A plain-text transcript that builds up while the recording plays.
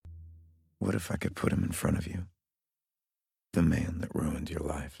What if I could put him in front of you? The man that ruined your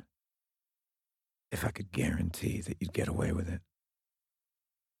life. If I could guarantee that you'd get away with it,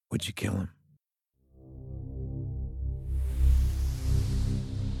 would you kill him?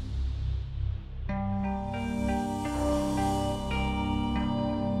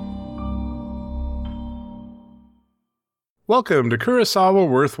 Welcome to Kurosawa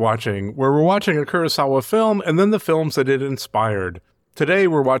Worth Watching, where we're watching a Kurosawa film and then the films that it inspired. Today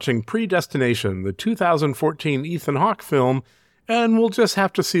we're watching Predestination, the 2014 Ethan Hawke film, and we'll just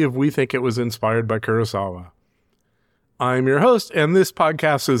have to see if we think it was inspired by Kurosawa. I'm your host, and this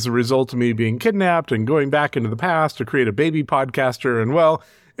podcast is the result of me being kidnapped and going back into the past to create a baby podcaster, and well,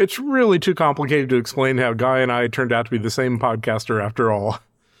 it's really too complicated to explain how Guy and I turned out to be the same podcaster after all.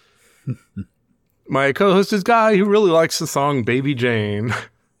 My co-host is Guy, who really likes the song Baby Jane.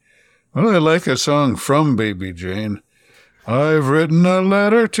 Well, I like a song from Baby Jane. I've written a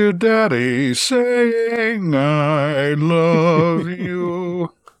letter to Daddy saying I love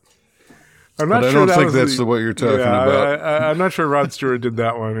you. I'm not but sure I don't think that's what you're talking about. I'm not sure Rod Stewart did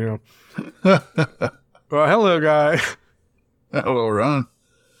that one. You know. Well, hello, Guy. Hello, Ron.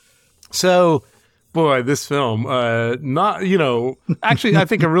 So, boy, this film, actually, I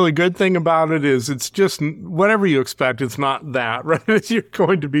think a really good thing about it is it's just whatever you expect. It's not that, right? You're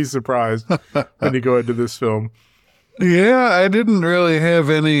going to be surprised when you go into this film. Yeah, I didn't really have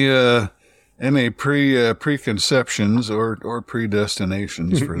any preconceptions or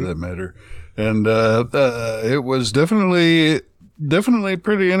predestinations for that matter. And it was definitely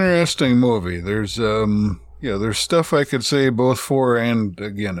pretty interesting movie. There's there's stuff I could say both for and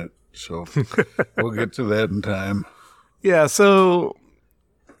against it. So we'll get to that in time. Yeah, so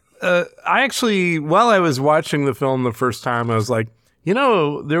I actually, while I was watching the film the first time, I was like,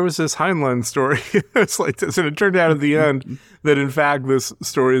 there was this Heinlein story. It's like this, and it turned out at the end that, in fact, this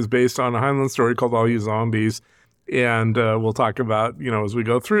story is based on a Heinlein story called All You Zombies. And we'll talk about, as we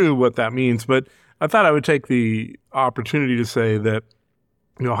go through what that means. But I thought I would take the opportunity to say that,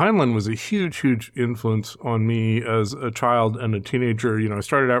 Heinlein was a huge, huge influence on me as a child and a teenager. I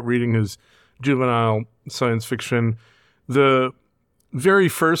started out reading his juvenile science fiction. The very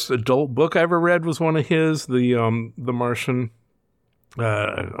first adult book I ever read was one of his, The Martian.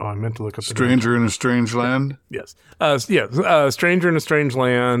 I meant to look up Stranger in a Strange Land. Yes. Stranger in a Strange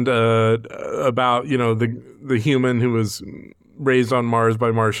Land, about, the human who was raised on Mars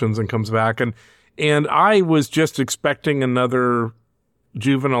by Martians and comes back. And I was just expecting another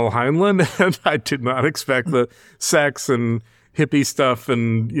juvenile Heinlein, and I did not expect the sex and hippie stuff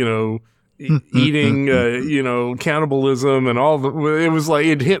and, eating, cannibalism and all it was like,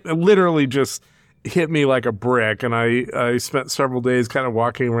 it literally just hit me like a brick. And I spent several days kind of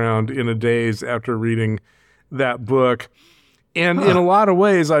walking around in a daze after reading that book. And in a lot of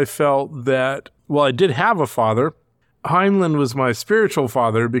ways, I felt that, well, I did have a father. Heinlein was my spiritual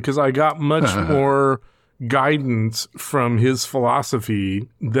father because I got much more guidance from his philosophy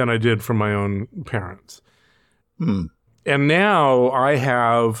than I did from my own parents. And now I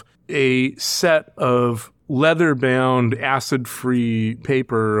have a set of leather-bound, acid-free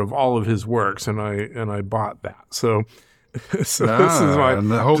paper of all of his works, and I bought that. So this is my.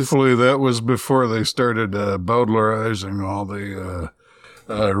 And hopefully that was before they started Bowdlerizing all the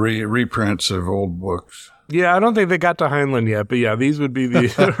reprints of old books. Yeah, I don't think they got to Heinlein yet, but yeah, these would be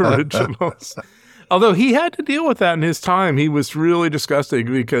the originals. Although he had to deal with that in his time. He was really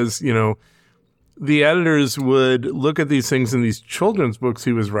disgusting because, the editors would look at these things in these children's books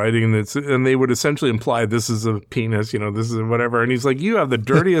he was writing, and they would essentially imply this is a penis, this is whatever. And he's like, you have the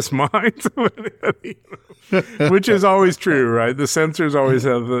dirtiest mind, which is always true, right? The censors always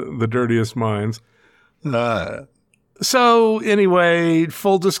have the dirtiest minds. So anyway,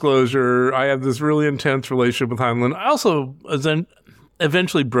 full disclosure, I have this really intense relationship with Heinlein. I also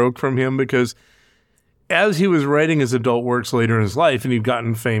eventually broke from him because as he was writing his adult works later in his life, and he'd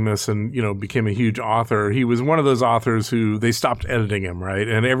gotten famous and, became a huge author, he was one of those authors who they stopped editing him, right?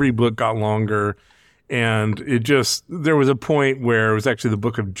 And every book got longer. And there was a point where it was actually the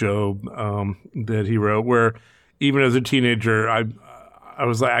book of Job that he wrote, where even as a teenager, I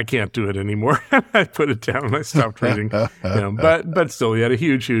was like, I can't do it anymore. I put it down and I stopped reading him. But still, he had a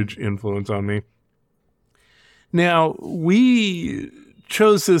huge, huge influence on me. Now, we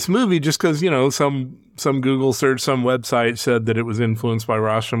chose this movie just because, some Google search, some website said that it was influenced by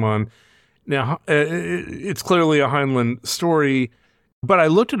Rashomon. Now, it's clearly a Heinlein story, but I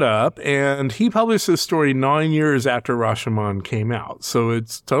looked it up, and he published this story 9 years after Rashomon came out. So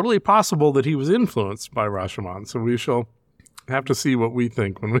it's totally possible that he was influenced by Rashomon. So we shall have to see what we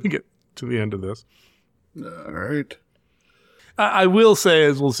think when we get to the end of this. All right. I will say,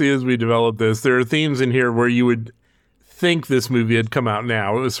 as we'll see as we develop this, there are themes in here where you would think this movie had come out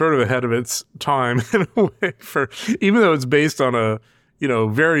now. It was sort of ahead of its time in a way, even though it's based on a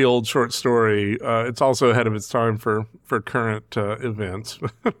very old short story. It's also ahead of its time for current events.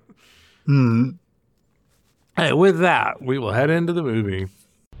 Hey, with that, we will head into the movie.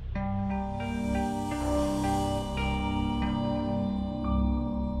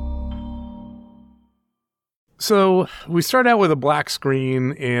 So we start out with a black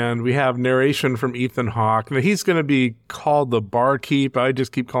screen, and we have narration from Ethan Hawke. Now, he's going to be called the barkeep. I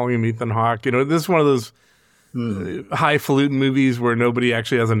just keep calling him Ethan Hawke. This is one of those highfalutin movies where nobody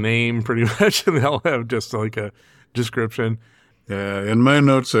actually has a name, pretty much, and they'll have just like a description. Yeah, in my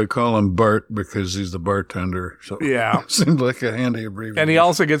notes, I call him Bart because he's the bartender. So yeah. Seemed like a handy abbreviation. And he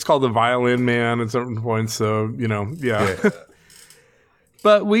also gets called the violin man at certain points, so, yeah.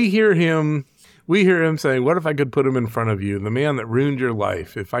 But we hear him saying, what if I could put him in front of you, the man that ruined your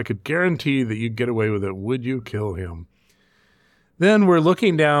life? If I could guarantee that you'd get away with it, would you kill him? Then we're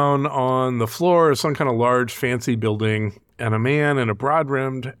looking down on the floor of some kind of large, fancy building, and a man in a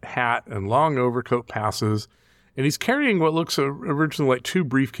broad-rimmed hat and long overcoat passes, and he's carrying what looks originally like two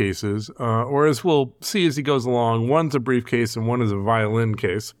briefcases, or as we'll see as he goes along, one's a briefcase and one is a violin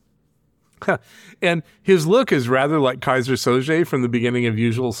case. And his look is rather like Kaiser Soze from the beginning of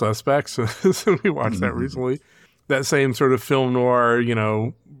Usual Suspects. So we watched that recently. That same sort of film noir,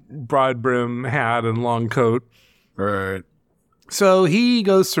 broad brim hat and long coat. Right. So he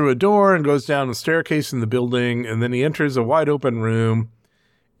goes through a door and goes down a staircase in the building, and then he enters a wide open room,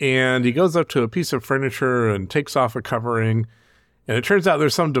 and he goes up to a piece of furniture and takes off a covering. And it turns out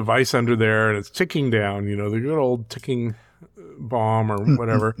there's some device under there, and it's ticking down, the good old ticking bomb or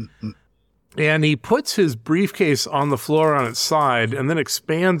whatever. And he puts his briefcase on the floor on its side and then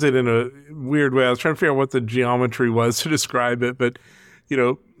expands it in a weird way. I was trying to figure out what the geometry was to describe it, but,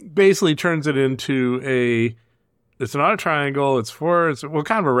 basically turns it into it's not a triangle. It's kind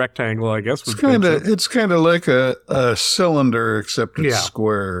of a rectangle, I guess. It's kind of like a cylinder, except it's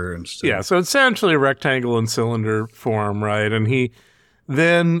square instead. Yeah, so essentially a rectangle in cylinder form, right? And he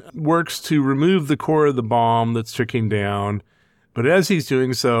then works to remove the core of the bomb that's ticking down. But as he's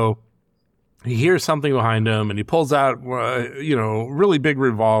doing so, he hears something behind him, and he pulls out, really big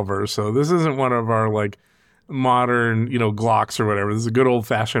revolver. So this isn't one of our, modern, Glocks or whatever. This is a good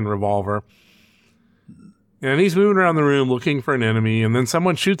old-fashioned revolver. And he's moving around the room looking for an enemy, and then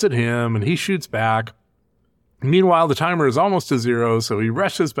someone shoots at him, and he shoots back. Meanwhile, the timer is almost to zero, so he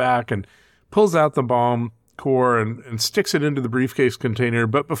rushes back and pulls out the bomb core and sticks it into the briefcase container.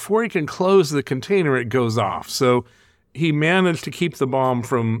 But before he can close the container, it goes off. So he managed to keep the bomb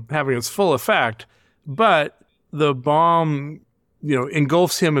from having its full effect, but the bomb,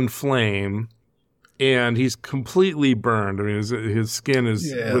 engulfs him in flame, and he's completely burned. I mean, his skin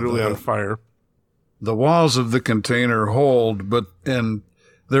is literally on fire. The walls of the container hold, and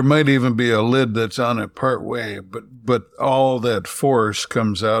there might even be a lid that's on it part way, but all that force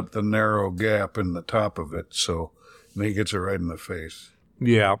comes out the narrow gap in the top of it, so he gets it right in the face.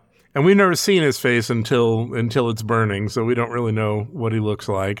 Yeah. And we've never seen his face until it's burning, so we don't really know what he looks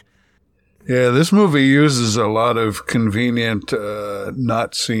like. Yeah, this movie uses a lot of convenient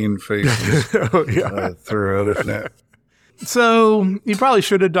not seen faces throughout it. So he probably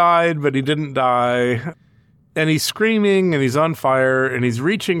should have died, but he didn't die. And he's screaming, and he's on fire, and he's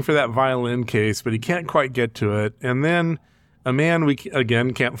reaching for that violin case, but he can't quite get to it. And then a man we,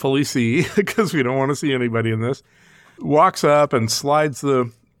 again, can't fully see, because we don't want to see anybody in this, walks up and slides the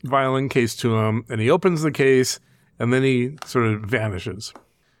violin case to him, and he opens the case, and then he sort of vanishes.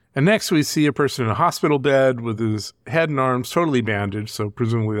 And next we see a person in a hospital bed with his head and arms totally bandaged, so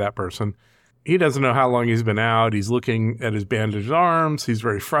presumably that person. He doesn't know how long he's been out. He's looking at his bandaged arms. He's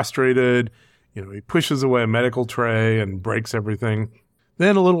very frustrated. He pushes away a medical tray and breaks everything.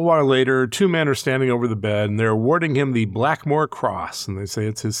 Then a little while later, two men are standing over the bed, and they're awarding him the Blackmore Cross, and they say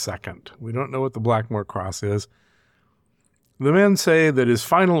it's his second. We don't know what the Blackmore Cross is. The men say that his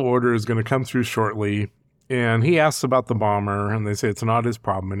final order is going to come through shortly, and he asks about the bomber, and they say it's not his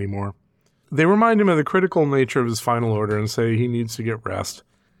problem anymore. They remind him of the critical nature of his final order and say he needs to get rest.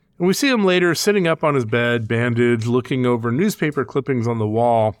 And we see him later sitting up on his bed, bandaged, looking over newspaper clippings on the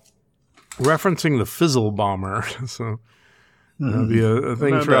wall, referencing the Fizzle bomber. So that'll be a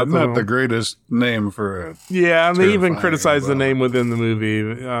thing throughout the Not the greatest name for it. Yeah, and they even criticize the name within the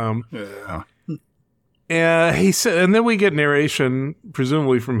movie. And he said, and then we get narration,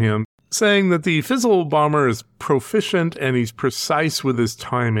 presumably from him, saying that the Fizzle bomber is proficient and he's precise with his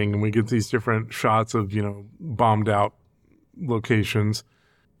timing. And we get these different shots of, bombed out locations.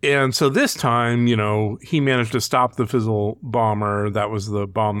 And so this time, he managed to stop the fissile bomber. That was the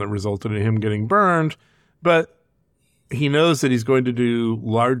bomb that resulted in him getting burned. But he knows that he's going to do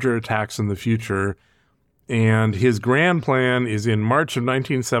larger attacks in the future. And his grand plan is in March of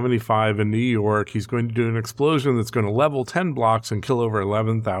 1975 in New York. He's going to do an explosion that's going to level 10 blocks and kill over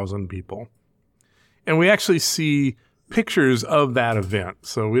 11,000 people. And we actually see pictures of that event.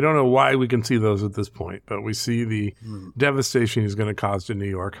 So we don't know why we can see those at this point, but we see the devastation he's going to cause to New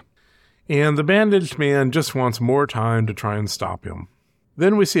York. And the bandaged man just wants more time to try and stop him.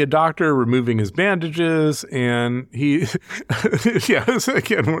 Then we see a doctor removing his bandages, and he, it's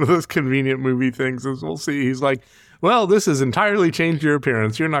again, one of those convenient movie things, as we'll see. He's like, well, this has entirely changed your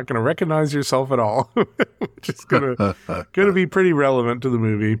appearance. You're not going to recognize yourself at all, which is going to be pretty relevant to the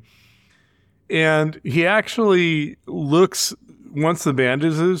movie. And he actually looks, once the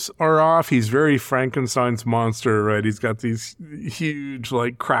bandages are off, he's very Frankenstein's monster, right? He's got these huge,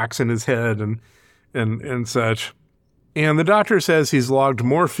 cracks in his head and such. And the doctor says he's logged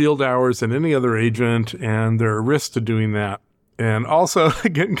more field hours than any other agent, and there are risks to doing that. And also,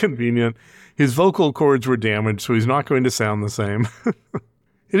 again, convenient, his vocal cords were damaged, so he's not going to sound the same.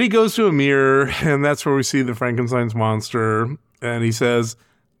 And he goes to a mirror, and that's where we see the Frankenstein's monster. And he says,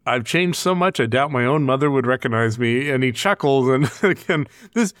 I've changed so much, I doubt my own mother would recognize me. And he chuckles. And again,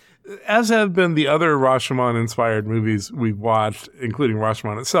 this, as have been the other Rashomon-inspired movies we've watched, including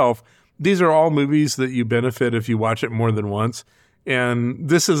Rashomon itself, these are all movies that you benefit if you watch it more than once. And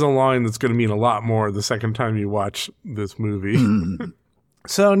this is a line that's going to mean a lot more the second time you watch this movie.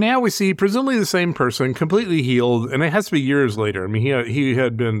 So now we see presumably the same person, completely healed, and it has to be years later. I mean, he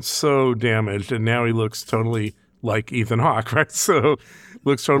had been so damaged, and now he looks totally like Ethan Hawke, right? So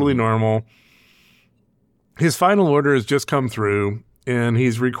looks totally normal. His final order has just come through, and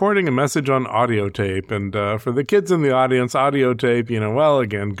he's recording a message on audio tape. And for the kids in the audience, audio tape, well,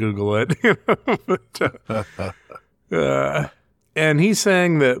 again, Google it. And he's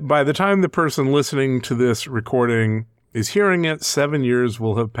saying that by the time the person listening to this recording is hearing it, 7 years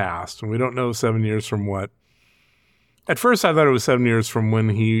will have passed. And we don't know 7 years from what. At first, I thought it was 7 years from when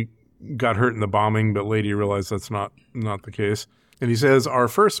he got hurt in the bombing, but later realized that's not the case. And he says, our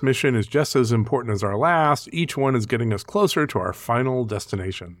first mission is just as important as our last. Each one is getting us closer to our final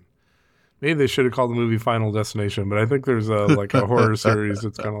destination. Maybe they should have called the movie Final Destination, but I think there's a horror series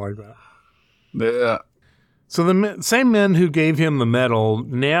that's kind of like that. Yeah. So the same men who gave him the medal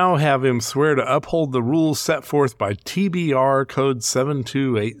now have him swear to uphold the rules set forth by TBR code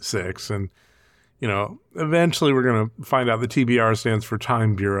 7286. And, eventually we're going to find out the TBR stands for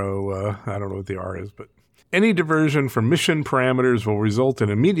Time Bureau. I don't know what the R is, but any diversion from mission parameters will result in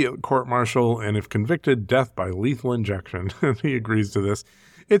immediate court-martial and, if convicted, death by lethal injection. He agrees to this.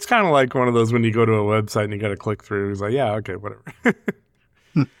 It's kind of like one of those when you go to a website and you got to click through. He's like, yeah, okay, whatever.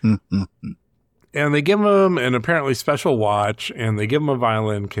 And they give him an apparently special watch, and they give him a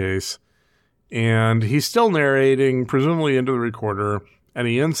violin case. And he's still narrating, presumably into the recorder, and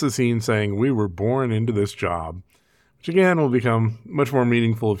he ends the scene saying, we were born into this job. Which, again, will become much more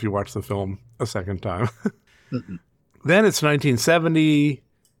meaningful if you watch the film a second time. Then it's 1970,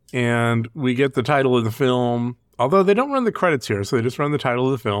 and we get the title of the film. Although they don't run the credits here, so they just run the title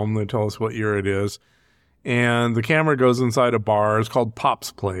of the film. They tell us what year it is. And the camera goes inside a bar. It's called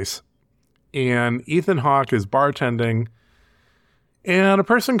Pop's Place. And Ethan Hawke is bartending. And a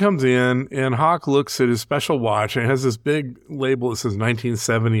person comes in, and Hawke looks at his special watch, and it has this big label that says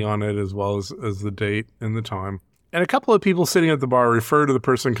 1970 on it, as well as the date and the time. And a couple of people sitting at the bar refer to the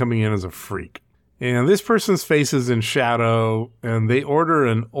person coming in as a freak. And this person's face is in shadow, and they order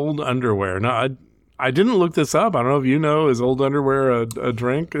an old underwear. Now, I didn't look this up. I don't know if you know, is old underwear a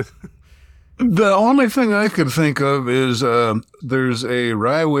drink? The only thing I could think of is there's a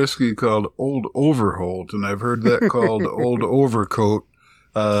rye whiskey called Old Overholt, and I've heard that called Old Overcoat,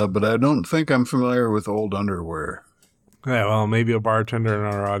 but I don't think I'm familiar with old underwear. Yeah, well, maybe a bartender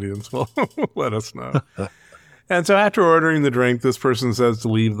in our audience will let us know. And so after ordering the drink, this person says to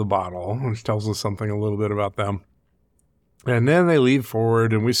leave the bottle, which tells us something a little bit about them. And then they lead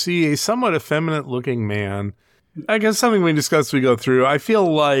forward, and we see a somewhat effeminate-looking man. I guess something we discussed as we go through. I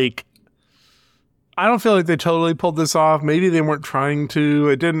don't feel like they totally pulled this off. Maybe they weren't trying to.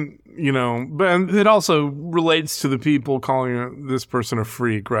 It didn't, but it also relates to the people calling this person a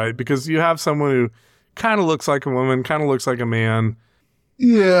freak, right? Because you have someone who kind of looks like a woman, kind of looks like a man.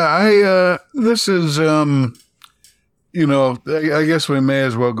 Yeah, this is, I guess we may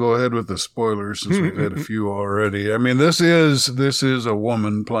as well go ahead with the spoilers since we've had a few already. I mean, this is a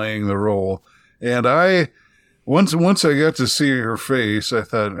woman playing the role. And once I got to see her face, I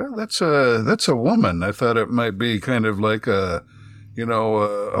thought, oh, that's a woman. I thought it might be kind of like a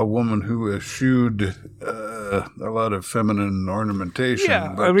a woman who eschewed a lot of feminine ornamentation.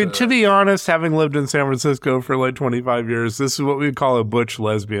 Yeah, but, I mean, to be honest, having lived in San Francisco for like 25 years, this is what we call a butch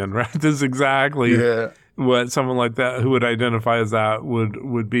lesbian, right? This is exactly what someone like that who would identify as that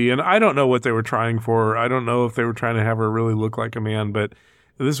would be. And I don't know what they were trying for. I don't know if they were trying to have her really look like a man, but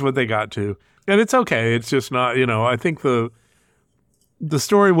this is what they got to. And it's okay. It's just not, I think the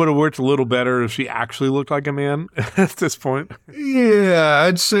story would have worked a little better if she actually looked like a man at this point. Yeah,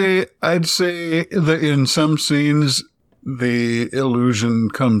 I'd say that in some scenes the illusion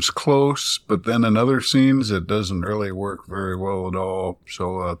comes close, but then in other scenes it doesn't really work very well at all.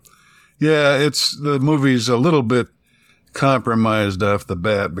 So, the movie's a little bit compromised off the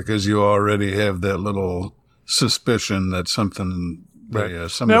bat because you already have that little suspicion that something. Right.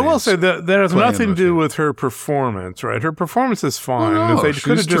 Now, I will say that has nothing to do with her performance, right? Her performance is fine. Oh, no, if they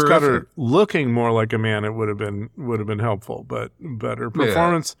could have just got her terrific. looking more like a man, it would have been helpful. But her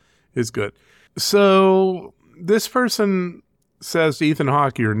performance is good. So this person says to Ethan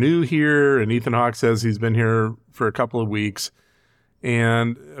Hawke, "You're new here," and Ethan Hawke says he's been here for a couple of weeks,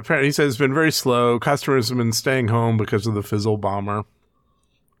 and apparently he says it's been very slow. Customers have been staying home because of the Fizzle bomber,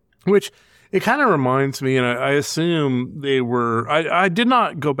 which. It kind of reminds me, and I assume they were. I did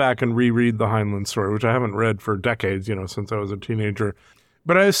not go back and reread the Heinlein story, which I haven't read for decades, since I was a teenager.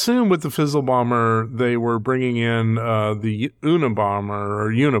 But I assume with the Fizzle bomber, they were bringing in the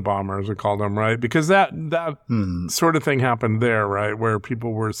Unabomber, as we called them, right? Because that sort of thing happened there, right, where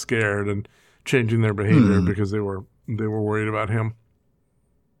people were scared and changing their behavior because they were worried about him.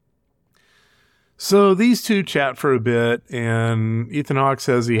 So these two chat for a bit, and Ethan Hawke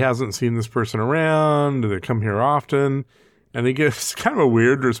says he hasn't seen this person around. They come here often, and he gives kind of a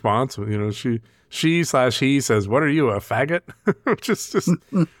weird response. She/he says, "What are you, a faggot?" Which is just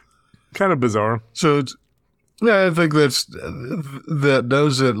kind of bizarre. So I think that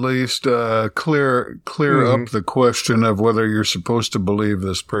does at least clear up the question of whether you're supposed to believe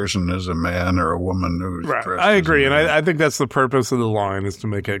this person is a man or a woman who's right. dressed I agree, as a and man. I think that's the purpose of the line, is to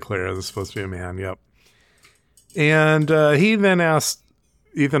make it clear it's supposed to be a man. Yep. And he then asks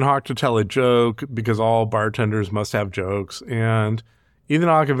Ethan Hawke to tell a joke because all bartenders must have jokes, and Ethan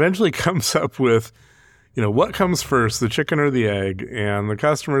Hawke eventually comes up with, what comes first, the chicken or the egg? And the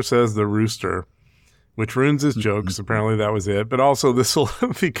customer says the rooster, which ruins his jokes. Apparently that was it. But also this will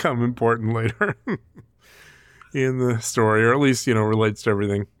become important later in the story, or at least, relates to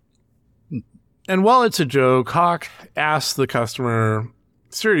everything. And while it's a joke, Hawke asks the customer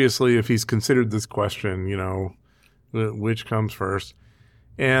seriously if he's considered this question, which comes first.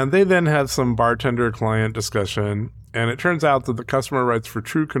 And they then have some bartender-client discussion. And it turns out that the customer writes for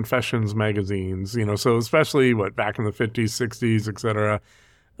True Confessions magazines, so especially back in the 50s, 60s, et cetera,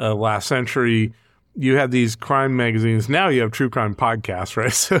 last century, you had these crime magazines. Now you have true crime podcasts,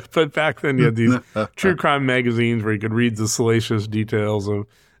 right? But back then you had these true crime magazines where you could read the salacious details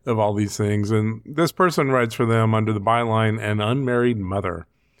of all these things. And this person writes for them under the byline, "An Unmarried Mother."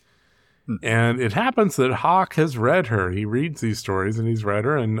 And it happens that Hawke has read her. He reads these stories, and he's read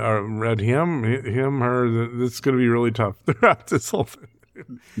her and read him, her. It's going to be really tough throughout this whole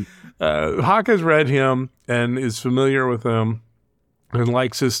thing. Hawke has read him and is familiar with him and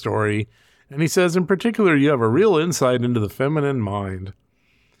likes his story. And he says, in particular, you have a real insight into the feminine mind.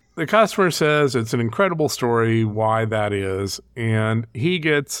 The customer says it's an incredible story, why that is. And he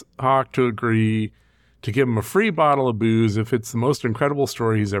gets Hawke to agree to give him a free bottle of booze if it's the most incredible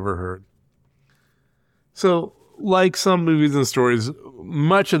story he's ever heard. So, like some movies and stories,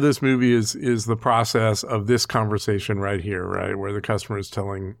 much of this movie is the process of this conversation right here, right? Where the customer is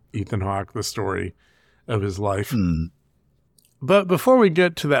telling Ethan Hawke the story of his life. But before we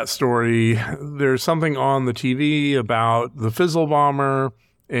get to that story, there's something on the TV about the Fizzle bomber,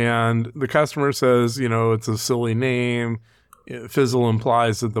 and the customer says, it's a silly name. Fizzle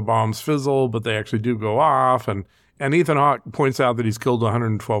implies that the bombs fizzle, but they actually do go off. And Ethan Hawke points out that he's killed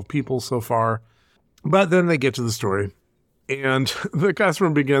 112 people so far. But then they get to the story, and the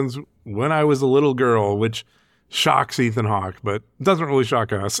customer begins, "When I was a little girl," which shocks Ethan Hawke, but doesn't really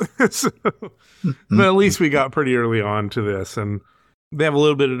shock us. But at least we got pretty early on to this, and they have a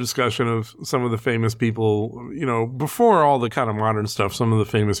little bit of discussion of some of the famous people, before all the kind of modern stuff, some of the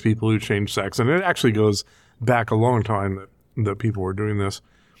famous people who changed sex. And it actually goes back a long time that people were doing this.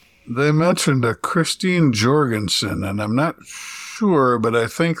 They mentioned a Christine Jorgensen, and I'm not sure, but I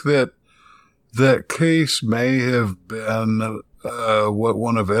think that case may have been what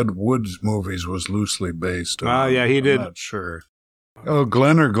one of Ed Wood's movies was loosely based on. Yeah, he did. I'm not sure. Oh,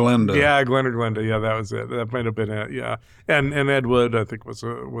 Glenn or Glenda? Yeah, Glenn or Glenda. Yeah, that was it. That might have been it. Yeah, and Ed Wood, I think, was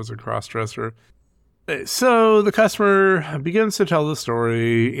a cross-dresser. So the customer begins to tell the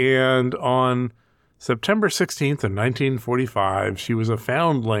story, and on September 16th of 1945, she was a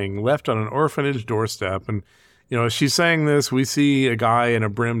foundling left on an orphanage doorstep. And, as she's saying this, we see a guy in a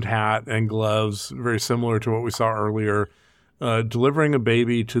brimmed hat and gloves, very similar to what we saw earlier, delivering a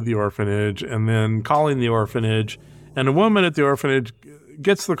baby to the orphanage and then calling the orphanage. And a woman at the orphanage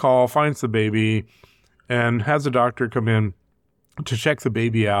gets the call, finds the baby, and has a doctor come in to check the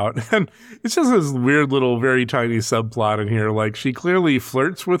baby out. And it's just this weird little, very tiny subplot in here. Like, she clearly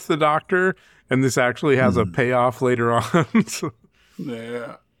flirts with the doctor, and this actually has a payoff later on. So,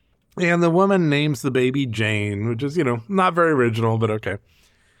 Yeah. and the woman names the baby Jane, which is, not very original, but okay.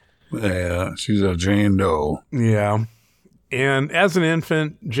 Yeah, she's a Jane Doe. Yeah. And as an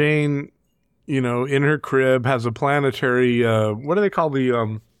infant, Jane, in her crib has a planetary, what do they call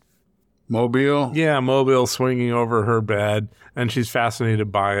the... Mobile? Yeah, mobile swinging over her bed, and she's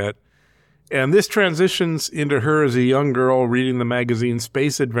fascinated by it. And this transitions into her as a young girl reading the magazine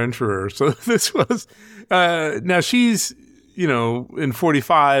Space Adventurer. So this was, now she's, in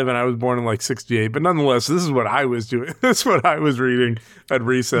 45, and I was born in like 68, but nonetheless, this is what I was doing. That's what I was reading at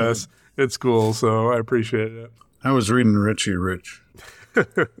recess at school, so I appreciate it. I was reading Richie Rich.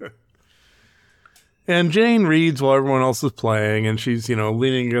 And Jane reads while everyone else is playing, and she's,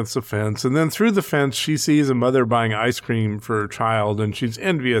 leaning against the fence. And then through the fence, she sees a mother buying ice cream for her child, and she's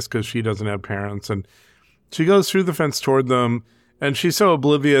envious because she doesn't have parents. And she goes through the fence toward them, and she's so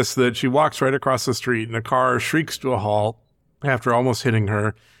oblivious that she walks right across the street, and a car shrieks to a halt after almost hitting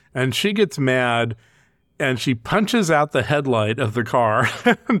her. And she gets mad, and she punches out the headlight of the car.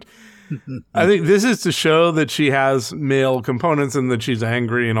 And I think this is to show that she has male components and that she's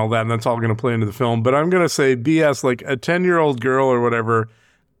angry and all that, and that's all going to play into the film. But I'm going to say BS, like a 10-year-old girl or whatever,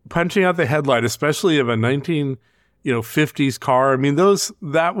 punching out the headlight, especially of a 50s car. I mean,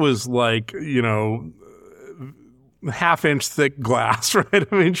 that was like, half-inch thick glass, right?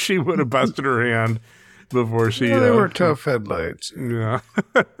 I mean, she would have busted her hand before she... Yeah, they were tough headlights. Yeah.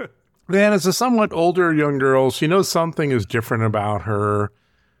 Then as a somewhat older young girl, she knows something is different about her.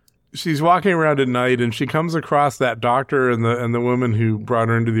 She's walking around at night, and she comes across that doctor and the woman who brought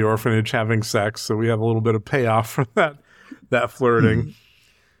her into the orphanage having sex. So we have a little bit of payoff from that flirting. Mm-hmm.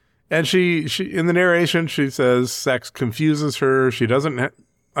 And she in the narration, she says sex confuses her. She doesn't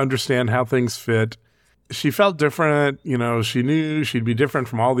understand how things fit. She felt different. She knew she'd be different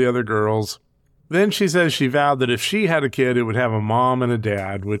from all the other girls. Then she says she vowed that if she had a kid, it would have a mom and a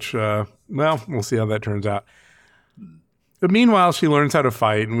dad, which, we'll see how that turns out. But meanwhile, she learns how to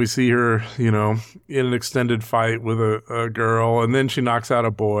fight, and we see her, in an extended fight with a girl, and then she knocks out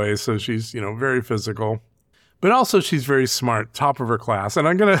a boy, so she's, very physical. But also she's very smart, top of her class.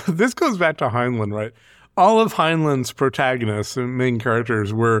 And this goes back to Heinlein, right? All of Heinlein's protagonists and main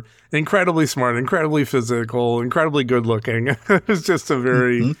characters were incredibly smart, incredibly physical, incredibly good looking. It was just a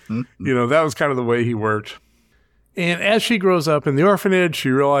very, that was kind of the way he worked. And as she grows up in the orphanage, she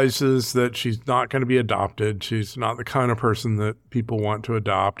realizes that she's not going to be adopted. She's not the kind of person that people want to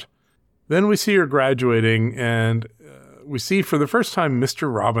adopt. Then we see her graduating, and we see for the first time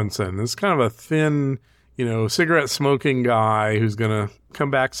Mr. Robinson. This kind of a thin, cigarette-smoking guy who's going to come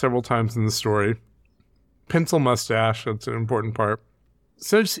back several times in the story. Pencil mustache, that's an important part.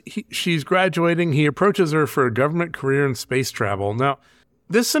 So she's graduating. He approaches her for a government career in space travel. Now,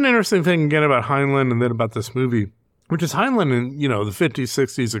 this is an interesting thing, again, about Heinlein and then about this movie, which is Heinlein in, the 50s,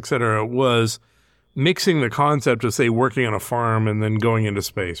 60s, et cetera, was mixing the concept of, say, working on a farm and then going into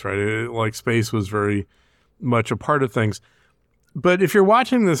space, right? Space was very much a part of things. But if you're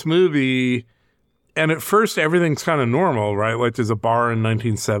watching this movie, and at first everything's kind of normal, right? Like there's a bar in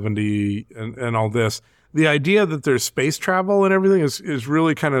 1970 and all this. The idea that there's space travel and everything is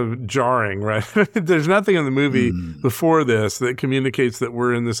really kind of jarring, right? There's nothing in the movie before this that communicates that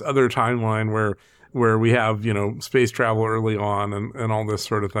we're in this other timeline where we have, space travel early on and all this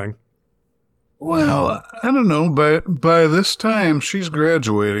sort of thing. Well, I don't know. By this time, she's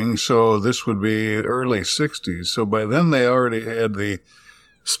graduating, so this would be early 60s. So by then, they already had the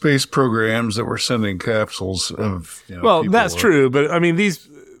space programs that were sending capsules of, well, that's true. But, I mean,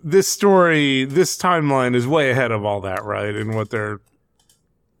 this story, this timeline is way ahead of all that, right? And what they're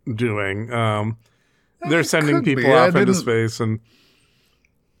doing. They're sending people off into space, and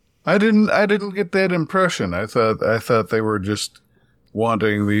I didn't get that impression. I thought they were just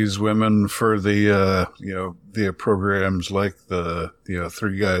wanting these women for the the programs like the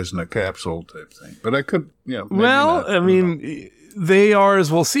three guys in a capsule type thing. But I could well, I mean, they are,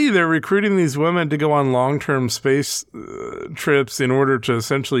 as we'll see, they're recruiting these women to go on long-term space trips in order to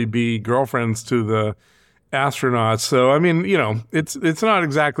essentially be girlfriends to the astronauts. So, I mean, it's not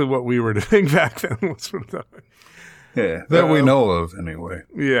exactly what we were doing back then. Let's put it that way. Yeah, that we know of anyway.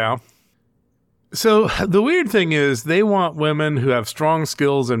 Yeah. So the weird thing is they want women who have strong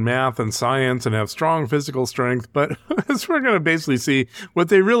skills in math and science and have strong physical strength. But as we're going to basically see, what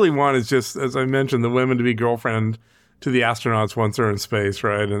they really want is just, as I mentioned, the women to be girlfriend to the astronauts once they're in space,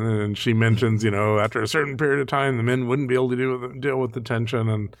 right? And then she mentions, after a certain period of time, the men wouldn't be able to deal with the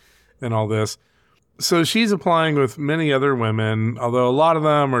tension and all this. So she's applying with many other women, although a lot of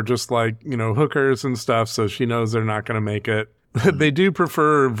them are just like, hookers and stuff. So she knows they're not going to make it. But they do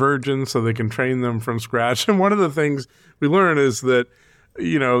prefer virgins so they can train them from scratch. And one of the things we learn is that,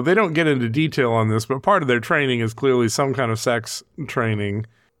 they don't get into detail on this, but part of their training is clearly some kind of sex training.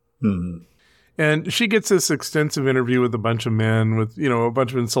 Mm-hmm. And she gets this extensive interview with a bunch of men with, a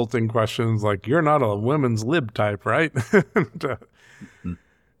bunch of insulting questions like, you're not a women's lib type, right?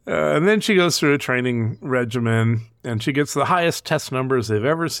 And then she goes through a training regimen, and she gets the highest test numbers they've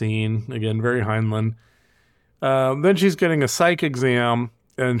ever seen. Again, very Heinlein. Then she's getting a psych exam,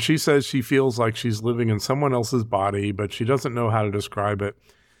 and she says she feels like she's living in someone else's body, but she doesn't know how to describe it.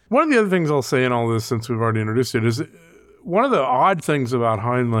 One of the other things I'll say in all this, since we've already introduced it, is one of the odd things about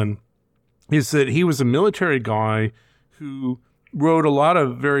Heinlein is that he was a military guy who wrote a lot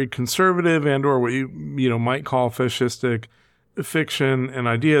of very conservative and or what you might call fascistic fiction and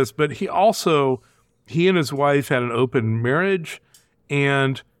ideas, but he and his wife had an open marriage,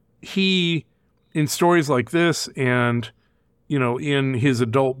 and he, in stories like this and, in his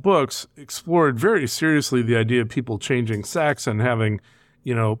adult books, explored very seriously the idea of people changing sex and having,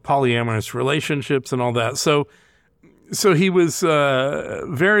 polyamorous relationships and all that. So he was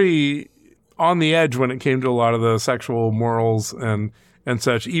very on the edge when it came to a lot of the sexual morals and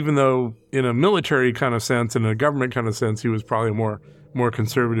such, even though in a military kind of sense and a government kind of sense, he was probably a more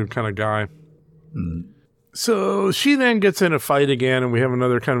conservative kind of guy. Mm. So she then gets in a fight again, and we have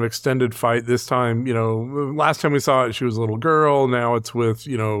another kind of extended fight. This time, last time we saw it, she was a little girl. Now it's with,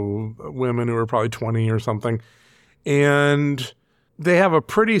 women who are probably 20 or something. And they have a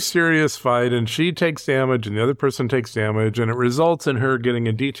pretty serious fight, and she takes damage and the other person takes damage, and it results in her getting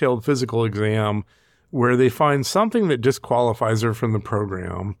a detailed physical exam where they find something that disqualifies her from the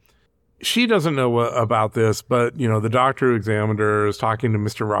program. She doesn't know about this, but, the doctor who examined her is talking to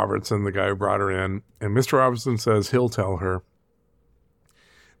Mr. Robertson, the guy who brought her in, and Mr. Robertson says he'll tell her.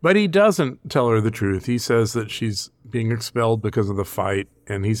 But he doesn't tell her the truth. He says that she's being expelled because of the fight,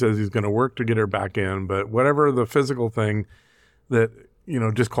 and he says he's going to work to get her back in, but whatever the physical thing that,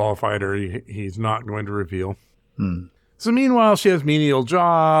 disqualified her, he's not going to reveal. Hmm. So meanwhile, she has menial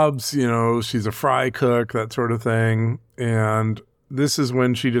jobs, she's a fry cook, that sort of thing. And this is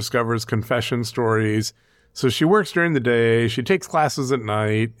when she discovers confession stories. So she works during the day. She takes classes at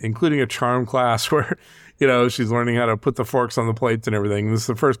night, including a charm class where, she's learning how to put the forks on the plates and everything. This is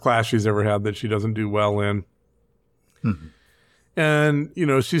the first class she's ever had that she doesn't do well in. Mm-hmm.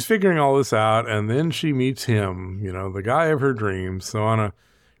 And, she's figuring all this out, and then she meets him, the guy of her dreams. So on a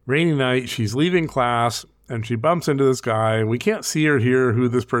rainy night, she's leaving class, and she bumps into this guy. We can't see or hear who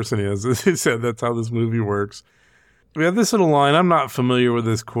this person is. As I said, that's how this movie works. We have this little line. I'm not familiar with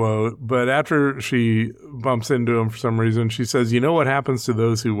this quote, but after she bumps into him for some reason, she says, "You know what happens to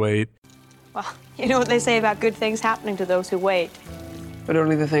those who wait?" Well, you know what they say about good things happening to those who wait. But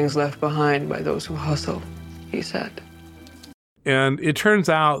only the things left behind by those who hustle, he said. And it turns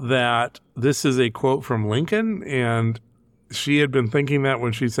out that this is a quote from Lincoln, and she had been thinking that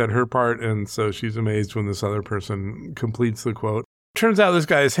when she said her part, and so she's amazed when this other person completes the quote. Turns out this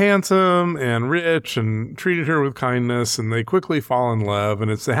guy is handsome and rich and treated her with kindness, and they quickly fall in love,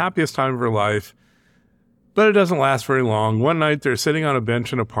 and it's the happiest time of her life. But it doesn't last very long. One night they're sitting on a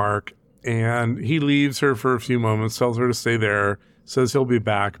bench in a park, and he leaves her for a few moments, tells her to stay there, says he'll be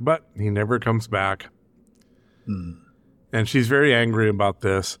back, but he never comes back. Hmm. And she's very angry about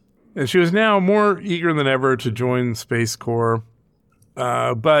this. And she was now more eager than ever to join Space Corps.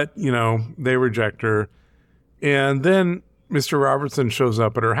 But, they reject her. And then Mr. Robertson shows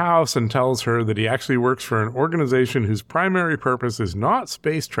up at her house and tells her that he actually works for an organization whose primary purpose is not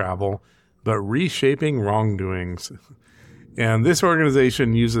space travel, but reshaping wrongdoings. And this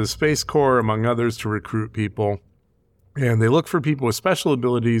organization uses Space Corps, among others, to recruit people. And they look for people with special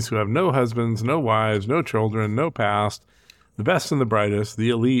abilities who have no husbands, no wives, no children, no past, the best and the brightest, the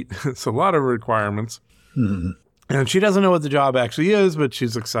elite. It's a lot of requirements. Hmm. And she doesn't know what the job actually is, but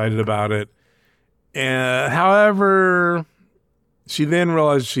she's excited about it. And however, she then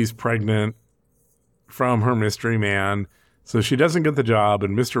realizes she's pregnant from her mystery man. So she doesn't get the job,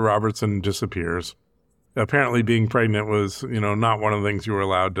 and Mr. Robertson disappears. Apparently being pregnant was, not one of the things you were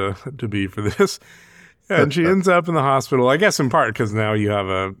allowed to be for this. And she ends up in the hospital, I guess in part because now you have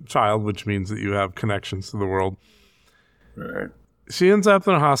a child, which means that you have connections to the world. Right. She ends up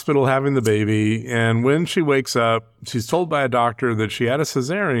in a hospital having the baby, and when she wakes up, she's told by a doctor that she had a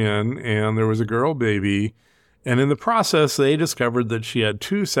cesarean and there was a girl baby, and in the process, they discovered that she had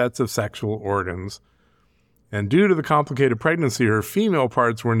 2 sets of sexual organs. And due to the complicated pregnancy, her female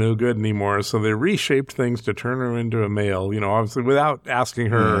parts were no good anymore, so they reshaped things to turn her into a male, obviously without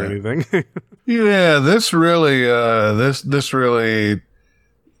asking her or anything. Yeah, this really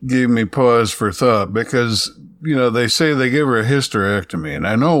gave me pause for thought because, they say they give her a hysterectomy, and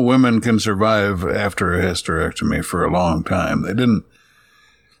I know women can survive after a hysterectomy for a long time. They didn't,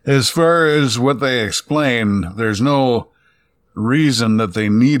 as far as what they explain, there's no reason that they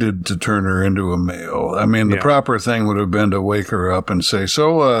needed to turn her into a male. I mean, the proper thing would have been to wake her up and say,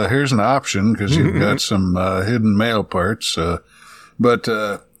 so, here's an option because you've got some hidden male parts. But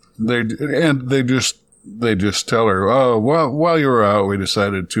they just tell her, oh, well, while you were out, we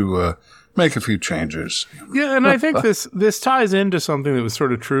decided to make a few changes. Yeah, and I think this ties into something that was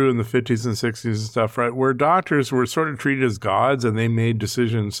sort of true in the 50s and 60s and stuff, right? Where doctors were sort of treated as gods and they made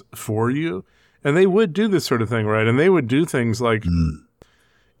decisions for you. And they would do this sort of thing, right? And they would do things like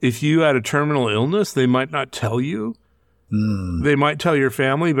if you had a terminal illness, they might not tell you. They might tell your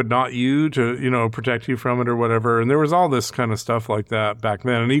family, but not you to, protect you from it or whatever. And there was all this kind of stuff like that back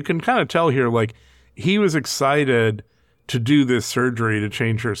then. And you can kind of tell here, like, he was excited to do this surgery to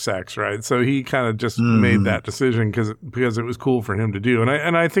change her sex, right? So he kind of just made that decision because it was cool for him to do.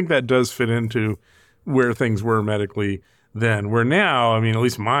 And I think that does fit into where things were medically then. Where now, I mean, at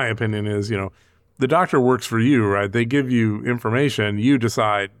least my opinion is, the doctor works for you, right? They give you information. You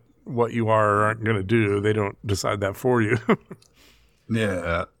decide what you are or aren't going to do. They don't decide that for you.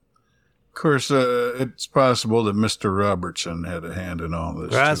 Yeah. Of course, it's possible that Mr. Robertson had a hand in all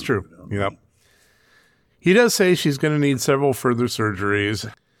this. That's true. Yep. He does say she's going to need several further surgeries.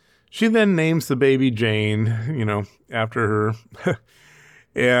 She then names the baby Jane, after her.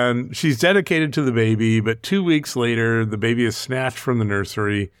 And she's dedicated to the baby, but 2 weeks later, the baby is snatched from the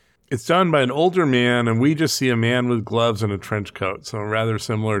nursery. It's done by an older man, and we just see a man with gloves and a trench coat. So rather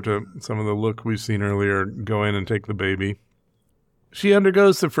similar to some of the look we've seen earlier, go in and take the baby. She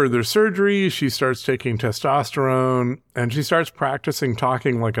undergoes the further surgery. She starts taking testosterone, and she starts practicing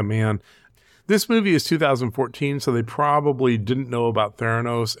talking like a man. This movie is 2014, so they probably didn't know about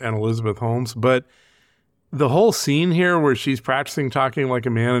Theranos and Elizabeth Holmes, but the whole scene here where she's practicing talking like a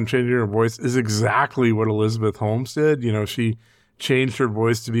man and changing her voice is exactly what Elizabeth Holmes did. She changed her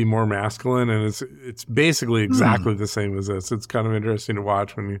voice to be more masculine, and it's basically exactly the same as this. It's kind of interesting to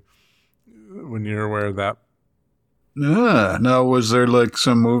watch when you're aware of that. Yeah. Now, was there like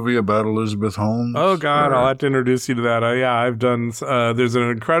some movie about Elizabeth Holmes? Oh God, I'll have to introduce you to that. I've done. There's an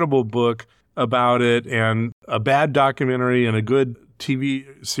incredible book about it, and a bad documentary, and a good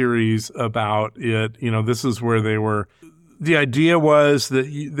TV series about it. This is where the idea was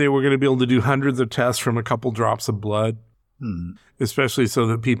that they were going to be able to do hundreds of tests from a couple drops of blood, especially so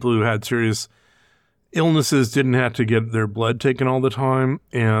that people who had serious illnesses didn't have to get their blood taken all the time,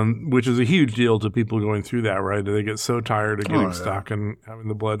 and which is a huge deal to people going through that, right? They get so tired of getting stuck and having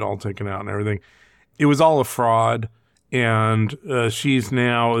the blood all taken out and everything. It was all a fraud, and she's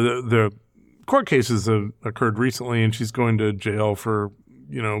now the court cases have occurred recently, and she's going to jail for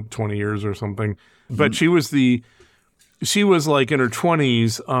 20 years or something. But she was like in her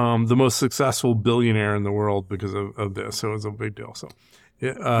 20s the most successful billionaire in the world because of this. So it was a big deal. So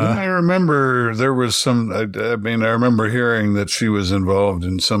I remember there was some. I remember hearing that she was involved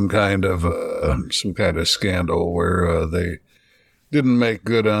in some kind of scandal where they didn't make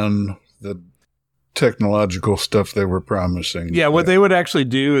good on the technological stuff they were promising. Yeah, what they would actually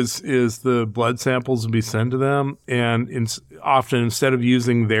do is the blood samples would be sent to them, and often instead of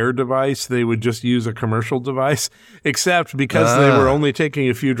using their device, they would just use a commercial device, except because they were only taking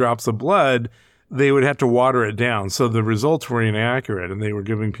a few drops of blood, they would have to water it down. So the results were inaccurate, and they were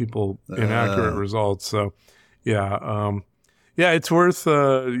giving people inaccurate results. So, it's worth,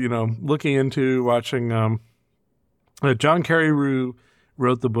 looking into, watching. John Carreyrou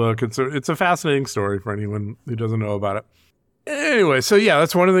wrote the book. It's a fascinating story for anyone who doesn't know about it. Anyway, so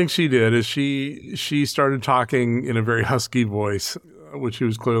that's one of the things she did is she started talking in a very husky voice, which she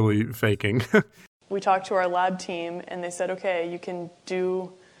was clearly faking. We talked to our lab team, and they said, okay, you can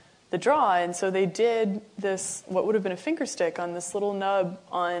do the draw. And so they did this, what would have been a finger stick on this little nub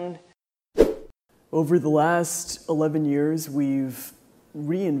on. Over the last 11 years, we've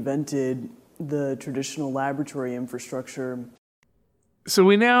reinvented the traditional laboratory infrastructure. So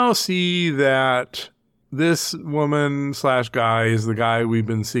we now see that this woman / guy is the guy we've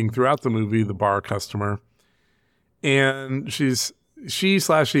been seeing throughout the movie, the bar customer. And she / he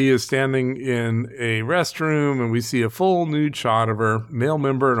is standing in a restroom, and we see a full nude shot of her, male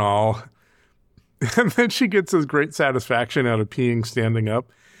member and all. And then she gets this great satisfaction out of peeing standing up,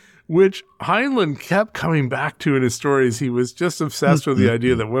 which Heinlein kept coming back to in his stories. He was just obsessed with the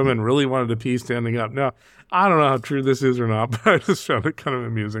idea that women really wanted to pee standing up. Now, I don't know how true this is or not, but I just found it kind of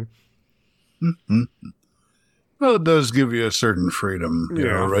amusing. Well, it does give you a certain freedom. You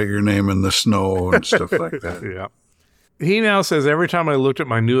know, write your name in the snow and stuff like that. Yeah. He now says, every time I looked at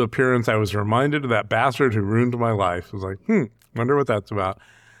my new appearance, I was reminded of that bastard who ruined my life. I was like, wonder what that's about.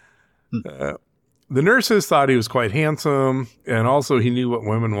 The nurses thought he was quite handsome, and also he knew what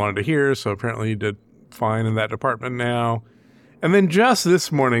women wanted to hear, so apparently he did fine in that department now. And then just this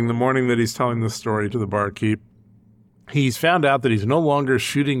morning, the morning that he's telling this story to the barkeep, he's found out that he's no longer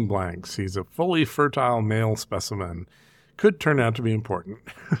shooting blanks. He's a fully fertile male specimen. Could turn out to be important.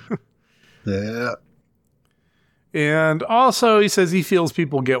 Yeah. And also he says he feels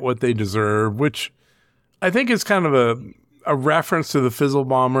people get what they deserve, which I think is kind of a reference to the Fizzle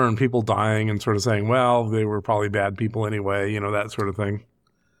Bomber and people dying and sort of saying, well, they were probably bad people anyway, that sort of thing.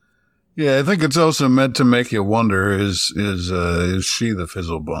 Yeah, I think it's also meant to make you wonder, is she the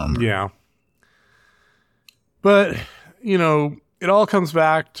Fizzle Bomber? Yeah. But, it all comes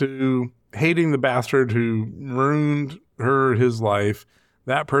back to hating the bastard who ruined his life.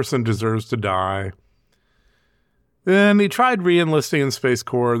 That person deserves to die. Then he tried re-enlisting in Space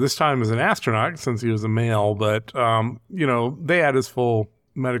Corps, this time as an astronaut since he was a male, but, they had his full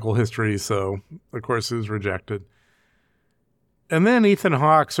medical history, so, of course, he was rejected. And then Ethan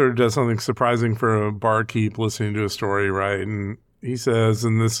Hawke sort of does something surprising for a barkeep listening to a story, right? And he says,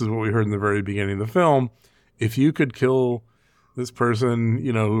 and this is what we heard in the very beginning of the film, if you could kill this person,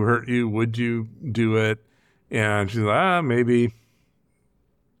 who hurt you, would you do it? And she's like, maybe.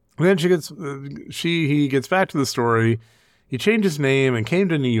 And then he gets back to the story. He changed his name and came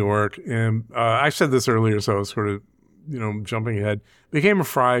to New York. And I said this earlier, so I was sort of, jumping ahead. Became a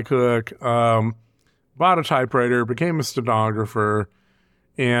fry cook, bought a typewriter, became a stenographer,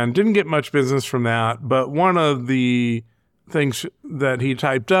 and didn't get much business from that. But one of the things that he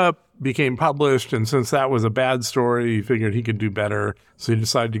typed up became published. And since that was a bad story, he figured he could do better. So he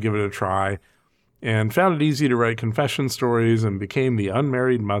decided to give it a try. And found it easy to write confession stories and became the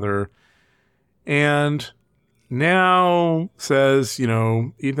unmarried mother. And now says,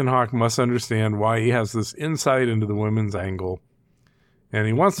 Ethan Hawke must understand why he has this insight into the women's angle. And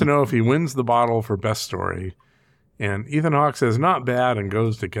he wants to know if he wins the bottle for best story. And Ethan Hawke says, not bad, and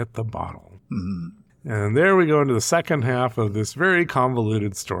goes to get the bottle. Mm-hmm. And there we go into the second half of this very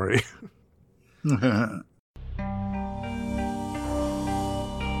convoluted story.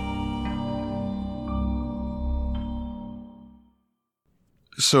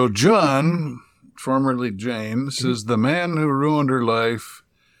 So John, formerly Jane, says the man who ruined her life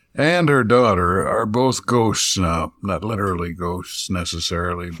and her daughter are both ghosts now. Not literally ghosts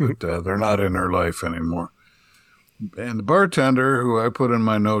necessarily, but they're not in her life anymore. And the bartender, who I put in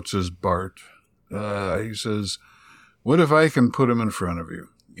my notes as Bart, he says, what if I can put him in front of you?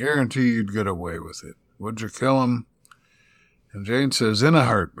 Guarantee you'd get away with it. Would you kill him? And Jane says, in a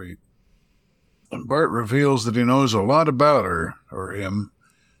heartbeat. And Bart reveals that he knows a lot about her, or him.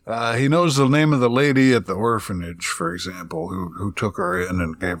 He knows the name of the lady at the orphanage, for example, who took her in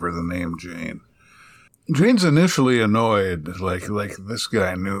and gave her the name Jane. Jane's initially annoyed, like this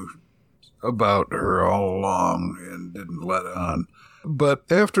guy knew about her all along and didn't let on. But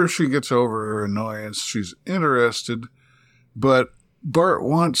after she gets over her annoyance, she's interested, but Bart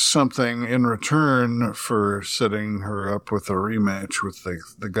wants something in return for setting her up with a rematch with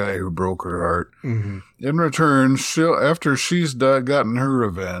the guy who broke her heart. Mm-hmm. In return, after she's gotten her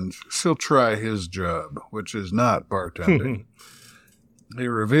revenge, she'll try his job, which is not bartending. He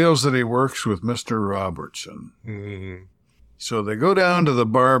reveals that he works with Mr. Robertson. Mm-hmm. So they go down to the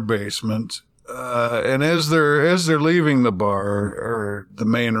bar basement, and as they're leaving the bar, or the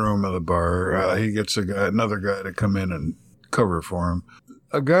main room of the bar, he gets another guy to come in and cover for him.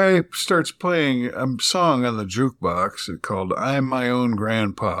 A guy starts playing a song on the jukebox called I'm My Own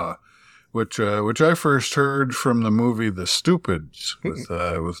Grandpa, which I first heard from the movie The Stupids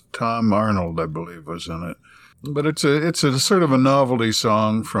with Tom Arnold, I believe, was in it. But it's a sort of a novelty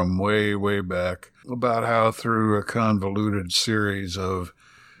song from way, way back about how through a convoluted series of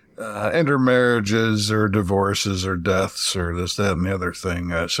intermarriages or divorces or deaths or this, that, and the other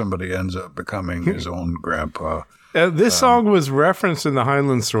thing, somebody ends up becoming his own grandpa. This song was referenced in the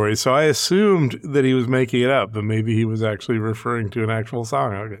Heinlein story, so I assumed that he was making it up, but maybe he was actually referring to an actual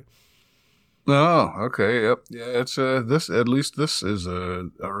song. Okay. Oh, okay, yep, yeah. It's this. At least this is a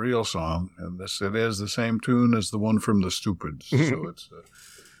real song, and it is the same tune as the one from the Stupids. So it's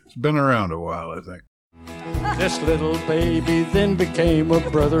been around a while, I think. This little baby then became a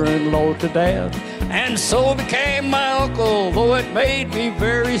brother-in-law to Dad, and so became my uncle, though it made me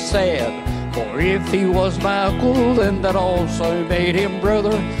very sad. For if he was my uncle, then that also made him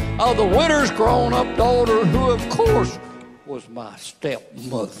brother of the widow's grown-up daughter, who of course was my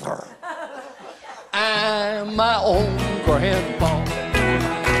stepmother. I'm my own grandpa.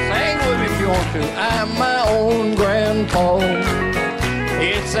 Sing with me if you want to. I'm my own grandpa.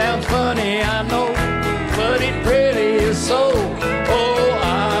 It sounds funny, I know, but it really is so. Oh,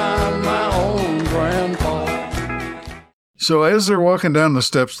 I'm my own grandpa. So as they're walking down the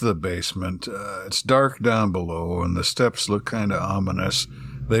steps to the basement, it's dark down below, and the steps look kind of ominous.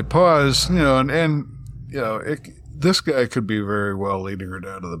 They pause, and this guy could be very well leading her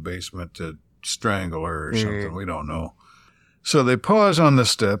down to the basement to strangle her or something. We don't know. So they pause on the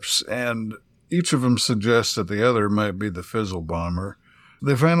steps, and each of them suggests that the other might be the Fizzle Bomber.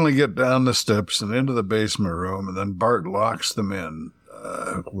 They finally get down the steps and into the basement room, and then Bart locks them in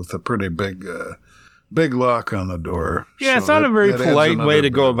with a pretty big lock on the door. Yeah, it's not a very polite way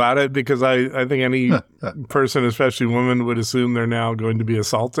to go about it, because I think any person, especially women, would assume they're now going to be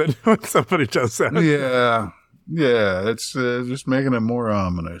assaulted when somebody does that. Yeah, it's just making it more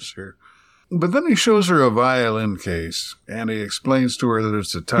ominous here. But then he shows her a violin case, and he explains to her that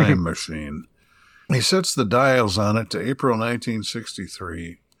it's a time machine. He sets the dials on it to April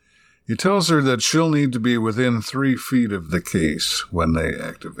 1963. He tells her that she'll need to be within 3 feet of the case when they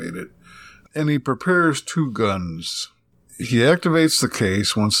activate it. And he prepares 2 guns. He activates the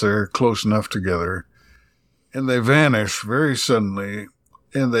case once they're close enough together, and they vanish very suddenly,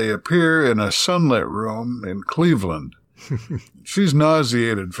 and they appear in a sunlit room in Cleveland. She's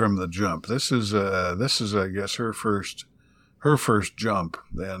nauseated from the jump. This is, I guess, her first jump,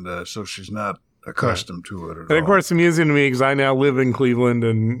 and so she's not accustomed to it at all. And of course, amusing to me because I now live in Cleveland,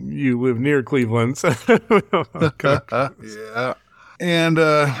 and you live near Cleveland. So yeah.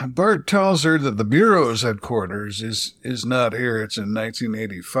 And Bart tells her that the Bureau's headquarters is not here. It's in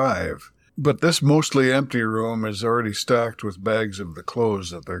 1985. But this mostly empty room is already stocked with bags of the clothes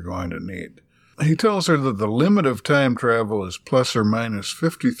that they're going to need. He tells her that the limit of time travel is plus or minus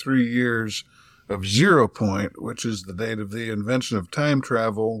 53 years of 0 point, which is the date of the invention of time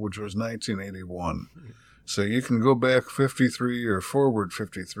travel, which was 1981. So you can go back 53 or forward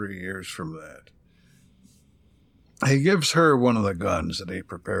 53 years from that. He gives her one of the guns that he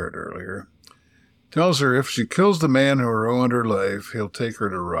prepared earlier. Tells her if she kills the man who ruined her life, he'll take her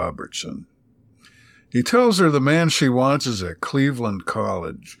to Robertson. He tells her the man she wants is at Cleveland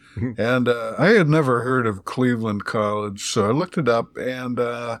College. And I had never heard of Cleveland College, so I looked it up, and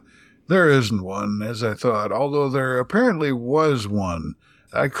there isn't one, as I thought, although there apparently was one.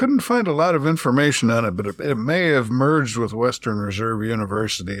 I couldn't find a lot of information on it, but it may have merged with Western Reserve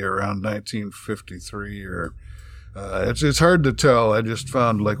University around 1953 or... It's hard to tell. I just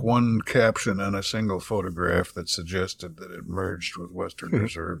found like one caption on a single photograph that suggested that it merged with Western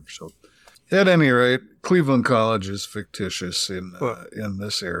Reserve. So, at any rate, Cleveland College is fictitious in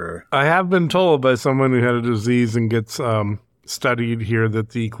this era. I have been told by someone who had a disease and gets studied here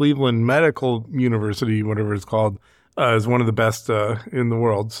that the Cleveland Medical University, whatever it's called, is one of the best in the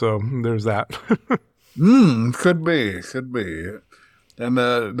world. So there's that. Could be. And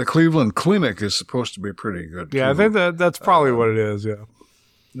the Cleveland Clinic is supposed to be pretty good, too. Yeah, I think that's probably what it is, yeah.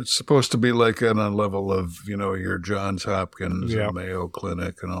 It's supposed to be like on a level of, your Johns Hopkins and Mayo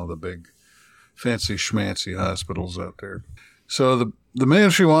Clinic and all the big fancy schmancy hospitals out there. So the man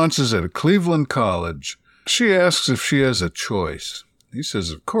she wants is at Cleveland College. She asks if she has a choice. He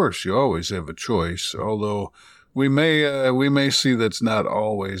says, of course, you always have a choice, although we may see that's not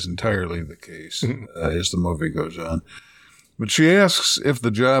always entirely the case as the movie goes on. But she asks if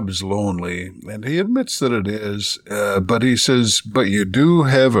the job is lonely, and he admits that it is, but he says, but you do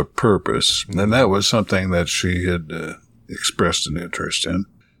have a purpose, and that was something that she had expressed an interest in.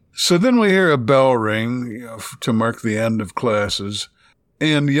 So then we hear a bell ring to mark the end of classes,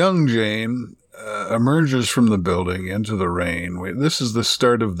 and young Jane emerges from the building into the rain. This is the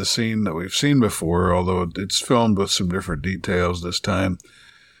start of the scene that we've seen before, although it's filmed with some different details this time.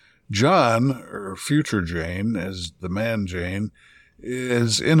 John, or future Jane, as the man Jane,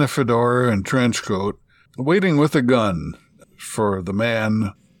 is in a fedora and trench coat, waiting with a gun for the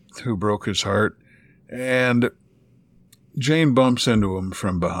man who broke his heart, and Jane bumps into him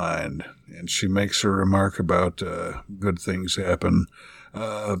from behind, and she makes a remark about good things happen.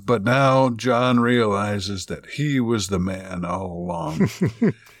 But now John realizes that he was the man all along.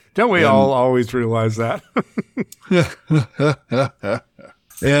 Don't we all always realize that?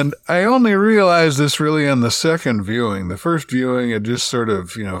 And I only realized this really on the second viewing. The first viewing, it just sort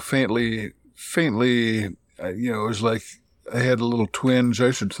of, faintly, it was like I had a little twinge.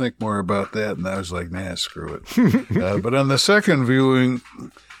 I should think more about that. And I was like, nah, screw it. But on the second viewing,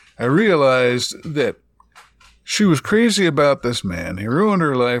 I realized that she was crazy about this man. He ruined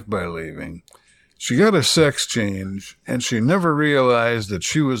her life by leaving. She got a sex change, and she never realized that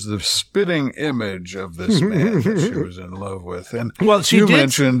she was the spitting image of this man that she was in love with. And you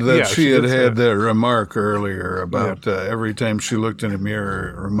mentioned that she had that remark earlier about every time she looked in a mirror,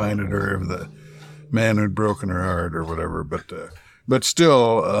 it reminded her of the man who'd broken her heart or whatever. But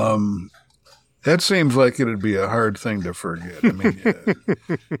still, that seems like it'd be a hard thing to forget. I mean,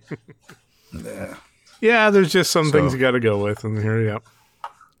 yeah. Yeah, there's just some things you got to go with, and here,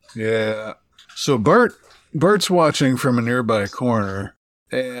 yeah. So Bart's watching from a nearby corner,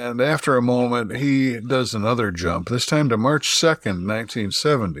 and after a moment, he does another jump, this time to March 2nd,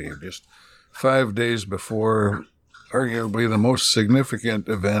 1970, just 5 days before arguably the most significant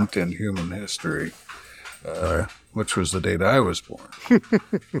event in human history, which was the date I was born.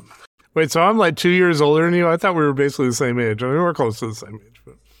 Wait, so I'm like 2 years older than you? I thought we were basically the same age. I mean, we're close to the same age.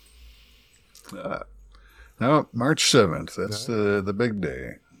 But... no, March 7th. That's the big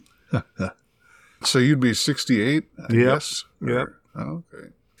day. So you'd be 68, I guess? Yep. Okay.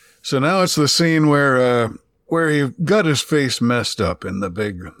 So now it's the scene where he got his face messed up in the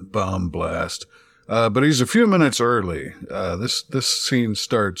big bomb blast. But he's a few minutes early. This scene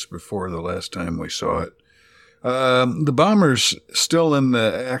starts before the last time we saw it. The bomber's still in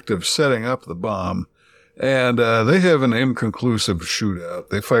the act of setting up the bomb, and they have an inconclusive shootout.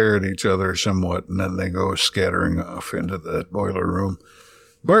 They fire at each other somewhat, and then they go scattering off into the boiler room.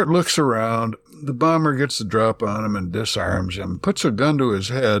 Bart looks around. The bomber gets the drop on him and disarms him, puts a gun to his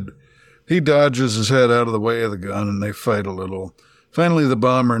head. He dodges his head out of the way of the gun, and they fight a little. Finally, the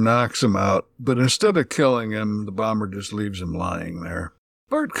bomber knocks him out, but instead of killing him, the bomber just leaves him lying there.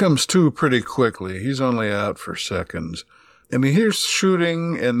 Bart comes to pretty quickly. He's only out for seconds. And he hears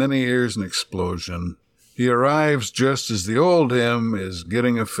shooting, and then he hears an explosion. He arrives just as the old him is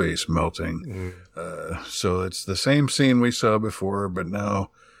getting a face melting. So it's the same scene we saw before, but now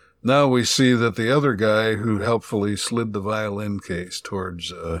we see that the other guy who helpfully slid the violin case towards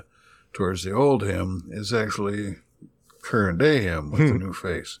the old him is actually current day him with the new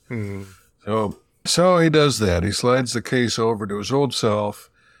face. So he does that. He slides the case over to his old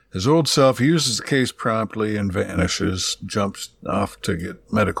self. His old self uses the case promptly and vanishes, jumps off to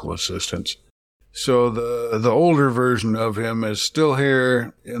get medical assistance. So the older version of him is still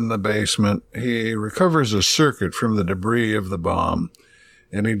here in the basement. He recovers a circuit from the debris of the bomb,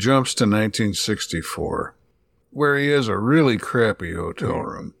 and he jumps to 1964, where he has a really crappy hotel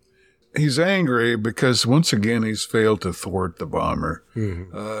room. He's angry because, once again, he's failed to thwart the bomber.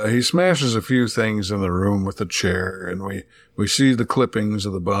 He smashes a few things in the room with a chair, and we see the clippings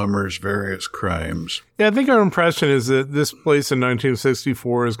of the bomber's various crimes. Yeah, I think our impression is that this place in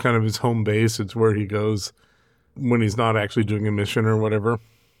 1964 is kind of his home base. It's where he goes when he's not actually doing a mission or whatever.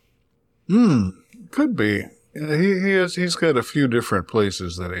 Could be. He's got a few different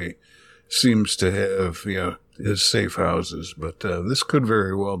places that he seems to have, his safe houses, but this could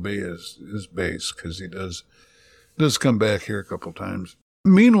very well be his base, because he does come back here a couple times.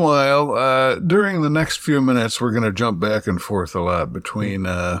 Meanwhile, during the next few minutes, we're going to jump back and forth a lot between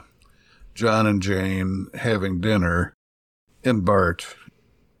John and Jane having dinner and Bart.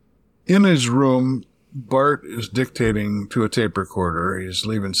 In his room, Bart is dictating to a tape recorder. He's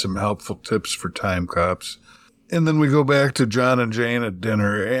leaving some helpful tips for time cops. And then we go back to John and Jane at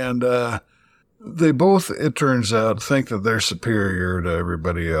dinner, and they both, it turns out, think that they're superior to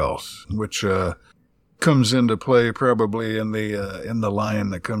everybody else, which comes into play probably in the line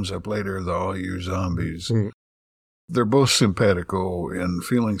that comes up later, the all you zombies. They're both simpatico and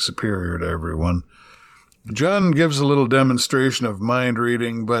feeling superior to everyone. John gives a little demonstration of mind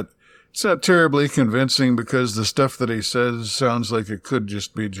reading, but it's not terribly convincing because the stuff that he says sounds like it could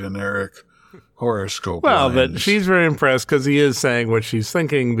just be generic horoscope lines. But she's very impressed because he is saying what she's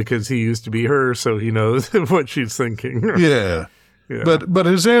thinking because he used to be her, so he knows what she's thinking. Yeah. But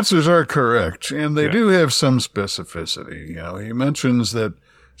his answers are correct, and they do have some specificity. He mentions that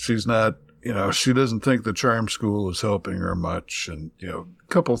she's not, she doesn't think the charm school is helping her much, and, a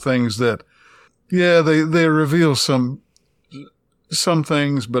couple things that, they reveal some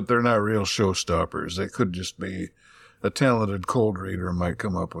things, but they're not real showstoppers. They could just be a talented cold reader might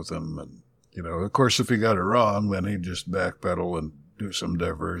come up with them, and, of course, if he got it wrong, then he'd just backpedal and do some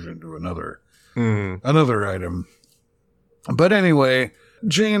diversion to another item. But anyway,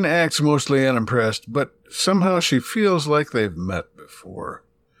 Jane acts mostly unimpressed, but somehow she feels like they've met before.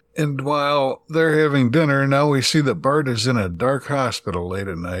 And while they're having dinner, now we see that Bart is in a dark hospital late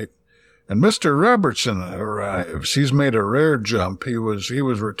at night. And Mr. Robertson arrives. He's made a rare jump. He was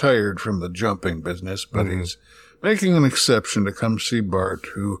retired from the jumping business, but he's making an exception to come see Bart,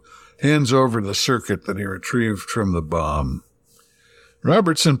 who hands over the circuit that he retrieved from the bomb.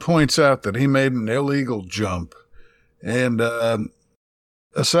 Robertson points out that he made an illegal jump, and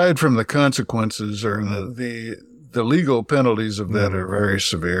aside from the consequences or the legal penalties of that are very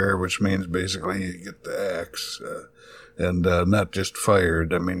severe, which means basically you get the axe and not just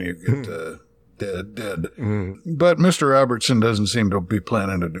fired. I mean, you get dead. But Mr. Robertson doesn't seem to be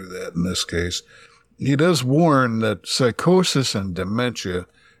planning to do that in this case. He does warn that psychosis and dementia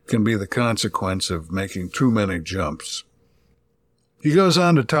can be the consequence of making too many jumps. He goes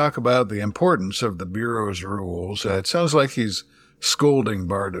on to talk about the importance of the Bureau's rules. It sounds like he's scolding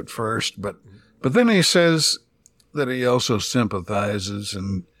Bart at first, but then he says that he also sympathizes,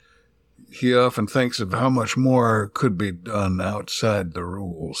 and he often thinks of how much more could be done outside the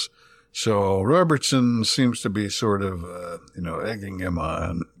rules. So Robertson seems to be sort of, egging him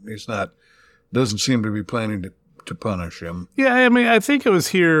on. Doesn't seem to be planning to punish him. Yeah, I mean, I think it was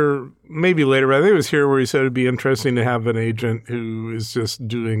here, maybe later, but I think it was here where he said it'd be interesting to have an agent who is just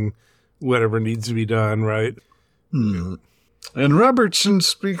doing whatever needs to be done, right? And Robertson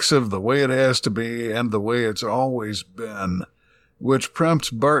speaks of the way it has to be and the way it's always been, which prompts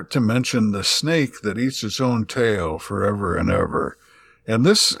Bart to mention the snake that eats its own tail forever and ever. And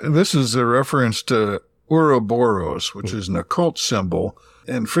this is a reference to Ouroboros, which is an occult symbol,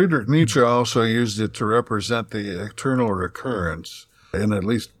 and Friedrich Nietzsche also used it to represent the eternal recurrence. And at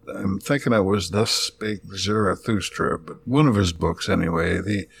least I'm thinking it was Thus Spake Zarathustra, but one of his books anyway,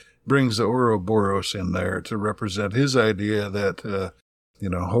 he brings the Ouroboros in there to represent his idea that,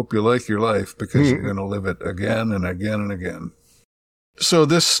 hope you like your life because you're going to live it again and again and again. So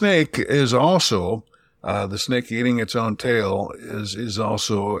this snake is also, the snake eating its own tail is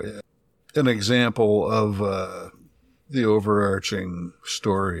also an example of the overarching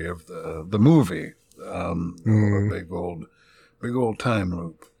story of the movie, a big old time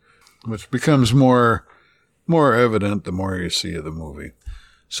loop, which becomes more evident the more you see of the movie.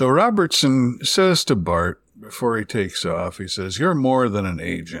 So Robertson says to Bart before he takes off, he says, "You're more than an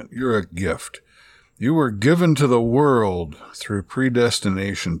agent. You're a gift. You were given to the world through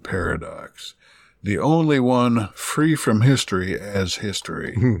predestination paradox, the only one free from history as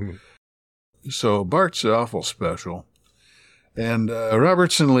history." So Bart's awful special. And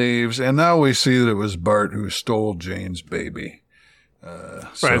Robertson leaves, and now we see that it was Bart who stole Jane's baby.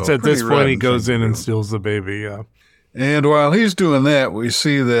 Right, so at this point he goes in and steals the baby, yeah. And while he's doing that, we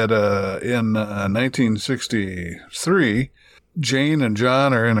see that in 1963, Jane and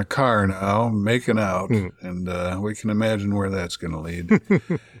John are in a car now, making out, and we can imagine where that's going to lead.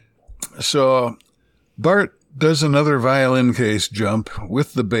 So Bart does another violin case jump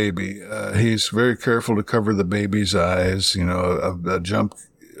with the baby. He's very careful to cover the baby's eyes. A jump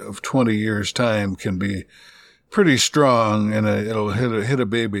of 20 years' time can be pretty strong, and it'll hit a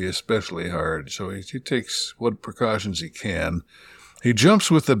baby especially hard. So he takes what precautions he can. He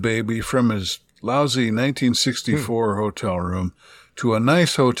jumps with the baby from his lousy 1964 hotel room to a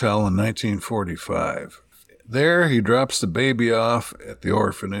nice hotel in 1945. There, he drops the baby off at the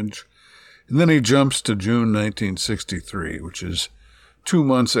orphanage, and then he jumps to June 1963, which is 2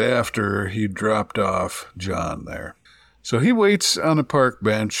 months after he dropped off John there. So he waits on a park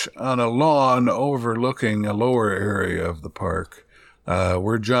bench on a lawn overlooking a lower area of the park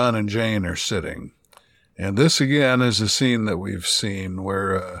where John and Jane are sitting. And this, again, is a scene that we've seen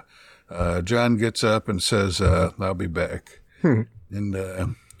where John gets up and says, "I'll be back,"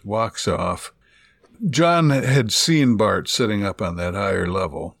 and walks off. John had seen Bart sitting up on that higher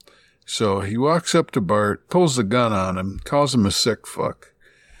level. So he walks up to Bart, pulls the gun on him, calls him a sick fuck.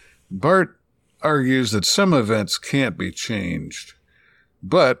 Bart argues that some events can't be changed,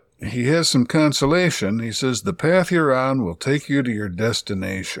 but he has some consolation. He says, "The path you're on will take you to your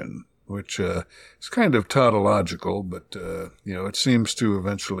destination," which is kind of tautological, but, it seems to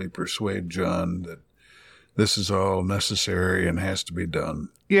eventually persuade John that this is all necessary and has to be done.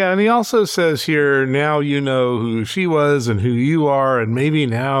 Yeah, and he also says here, now you know who she was and who you are, and maybe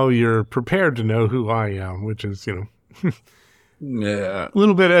now you're prepared to know who I am, which is, Yeah. a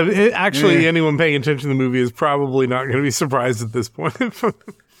little bit of it. Actually, anyone paying attention to the movie is probably not going to be surprised at this point.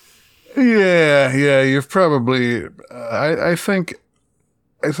 Yeah, you've probably, I think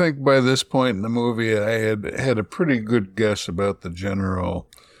by this point in the movie, I had a pretty good guess about the general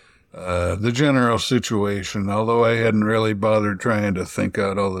the general situation, although I hadn't really bothered trying to think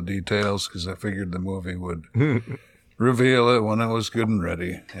out all the details because I figured the movie would reveal it when it was good and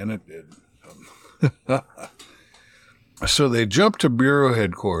ready, and it did. So they jump to Bureau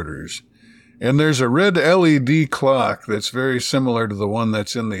headquarters, and there's a red LED clock that's very similar to the one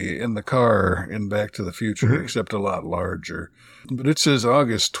that's in the car in Back to the Future, except a lot larger. But it says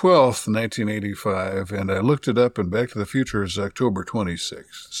August 12th, 1985, and I looked it up, and Back to the Future is October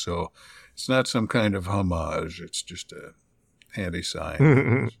 26th. So it's not some kind of homage. It's just a handy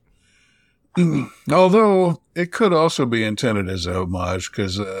sign. Although it could also be intended as a homage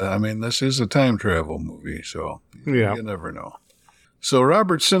because, this is a time travel movie, so you never know. So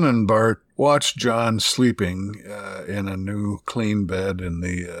Robertson and Bart watch John sleeping in a new clean bed in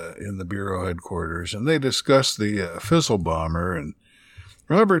the Bureau headquarters, and they discuss the Fizzle Bomber. And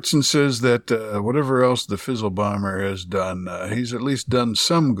Robertson says that whatever else the Fizzle Bomber has done, he's at least done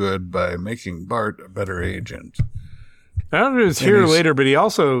some good by making Bart a better agent. I don't know if it's here later, but he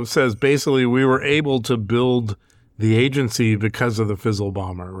also says basically we were able to build the agency because of the Fizzle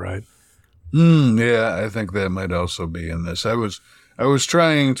Bomber, right? Yeah, I think that might also be in this. I was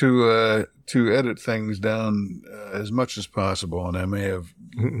trying to edit things down as much as possible, and I may have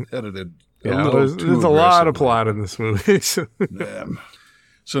edited there's a lot of plot in this movie. Yeah.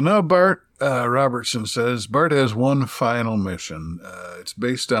 So now Bart, Robertson says, Bart has one final mission. It's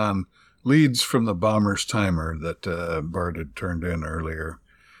based on leads from the bomber's timer that Bart had turned in earlier.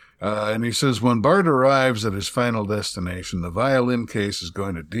 And he says when Bart arrives at his final destination, the violin case is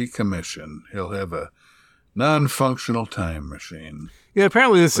going to decommission. He'll have a non-functional time machine. Yeah,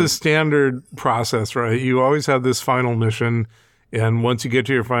 apparently this is standard process, right? You always have this final mission, and once you get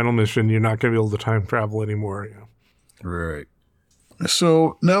to your final mission, you're not going to be able to time travel anymore. Yeah. Right.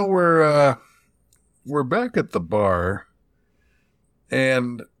 So now we're back at the bar,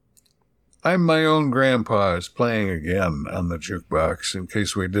 and I'm My Own Grandpa is playing again on the jukebox in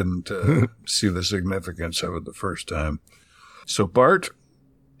case we didn't see the significance of it the first time. So Bart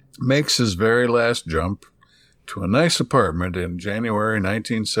makes his very last jump to a nice apartment in January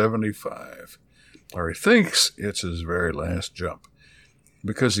 1975, or he thinks it's his very last jump,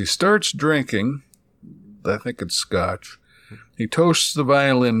 because he starts drinking, I think it's scotch, he toasts the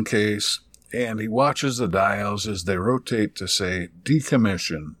violin case, and he watches the dials as they rotate to say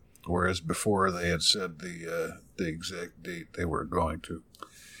decommission, whereas before they had said the exact date they were going to.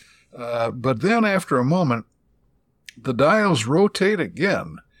 But then after a moment, the dials rotate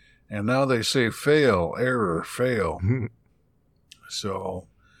again, and now they say fail, error, fail. So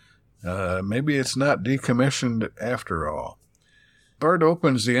maybe it's not decommissioned after all. Bart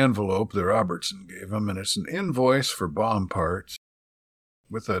opens the envelope that Robertson gave him, and it's an invoice for bomb parts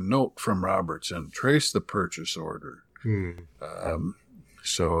with a note from Robertson, trace the purchase order.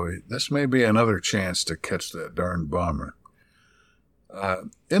 So this may be another chance to catch that darn bomber.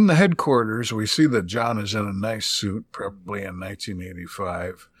 In the headquarters, we see that John is in a nice suit, probably in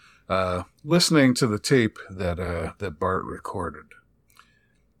 1985, listening to the tape that Bart recorded.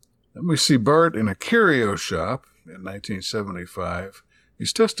 Then we see Bart in a curio shop in 1975.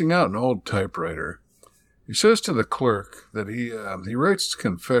 He's testing out an old typewriter. He says to the clerk that he writes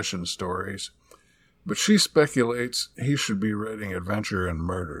confession stories, but she speculates he should be writing adventure and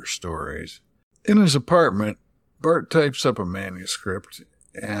murder stories. In his apartment, Bart types up a manuscript,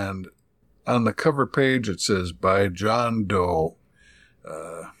 and on the cover page it says, by John Doe.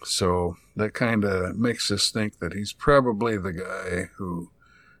 So that kind of makes us think that he's probably the guy who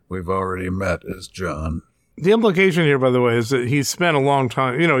we've already met as John. The implication here, by the way, is that he spent a long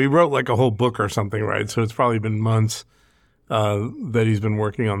time, he wrote like a whole book or something, right? So it's probably been months that he's been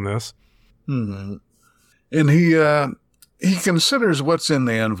working on this. Mm-hmm. And he considers what's in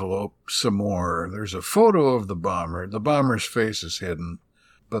the envelope some more. There's a photo of the bomber. The bomber's face is hidden,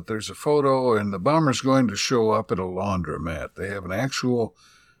 but there's a photo, and the bomber's going to show up at a laundromat. They have an actual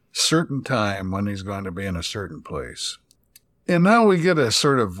certain time when he's going to be in a certain place. And now we get a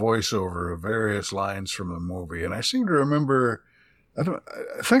sort of voiceover of various lines from the movie. And I seem to remember, I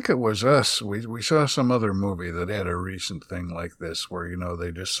think it was us. We saw some other movie that had a recent thing like this where,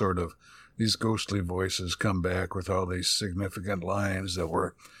 they just sort of, these ghostly voices come back with all these significant lines that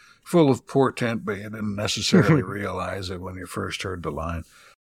were full of portent, but you didn't necessarily realize it when you first heard the line.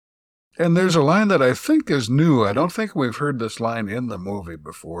 And there's a line that I think is new. I don't think we've heard this line in the movie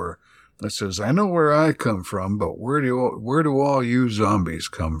before. It says, I know where I come from, but where do all you zombies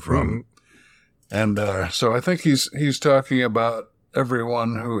come from? Mm-hmm. And so I think he's talking about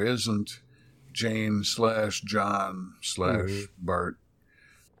everyone who isn't Jane / John / Bart.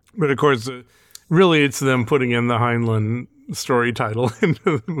 But of course, really it's them putting in the Heinlein story title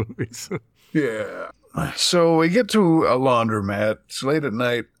into the movies. Yeah. So we get to a laundromat. It's late at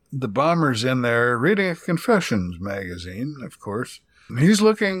night. The bomber's in there reading a confessions magazine, of course. He's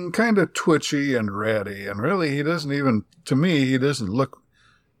looking kind of twitchy and ratty, and really he doesn't look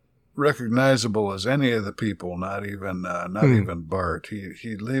recognizable as any of the people, not even Bart.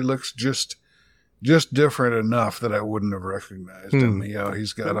 He looks just different enough that I wouldn't have recognized him. You know,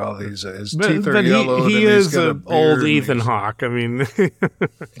 he's got all these, his teeth are yellowed. He and is he's got an old Ethan Hawke. I mean,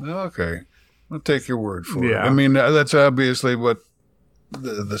 okay, I'll take your word for it. Yeah. I mean, that's obviously what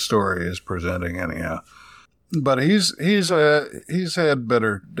the story is presenting, anyhow. But he's had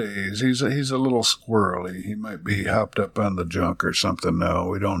better days. He's a little squirrely. He might be hopped up on the junk or something now.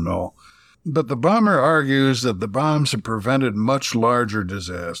 We don't know. But the bomber argues that the bombs have prevented much larger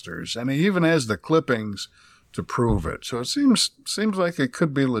disasters, and he even has the clippings to prove it. So it seems like it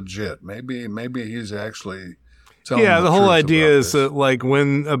could be legit. Maybe he's actually telling the whole truth idea about is this. that, like,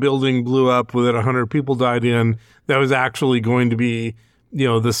 when a building blew up with 100 people died in, that was actually going to be, you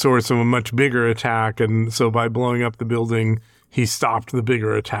know, the source of a much bigger attack. And so by blowing up the building, he stopped the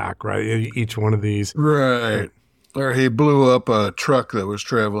bigger attack, right? Each one of these. Right. Or he blew up a truck that was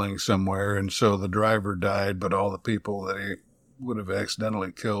traveling somewhere, and so the driver died, but all the people that he would have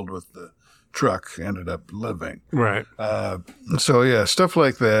accidentally killed with the truck ended up living. Right. So, yeah, stuff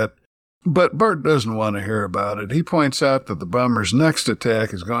like that. But Bart doesn't want to hear about it. He points out that the bomber's next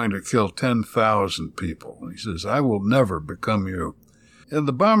attack is going to kill 10,000 people. He says, "I will never become you." And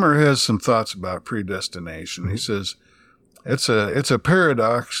the bomber has some thoughts about predestination. He says, It's a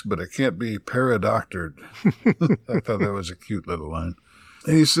paradox, but it can't be paradoctored. I thought that was a cute little line.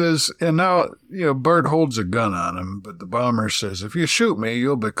 He says, and now, you know, Bart holds a gun on him, but the bomber says, "If you shoot me,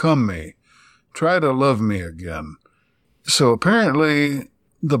 you'll become me. Try to love me again." So apparently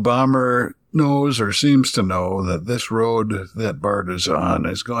the bomber knows, or seems to know, that this road that Bart is on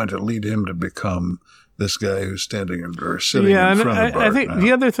is going to lead him to become this guy who's sitting in front of Bart. I think now.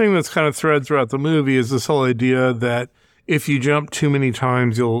 the other thing that's kind of thread throughout the movie is this whole idea that if you jump too many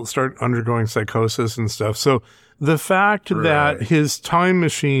times, you'll start undergoing psychosis and stuff. So the fact that his time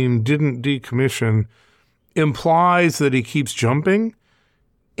machine didn't decommission implies that he keeps jumping,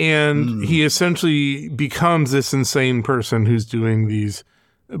 and he essentially becomes this insane person who's doing these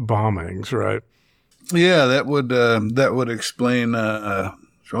bombings, right? Yeah, that would explain.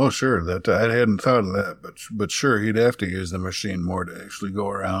 Oh, sure, that I hadn't thought of that, but sure, he'd have to use the machine more to actually go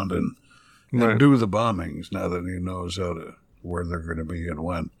around and do the bombings now that he knows where they're going to be and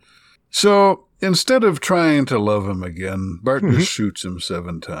when. So instead of trying to love him again, Bart just shoots him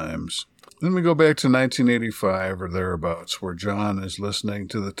 7 times. Then we go back to 1985 or thereabouts, where John is listening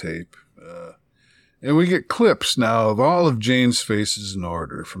to the tape. And we get clips now of all of Jane's faces in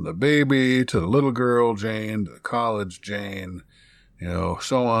order, from the baby to the little girl Jane to the college Jane, you know,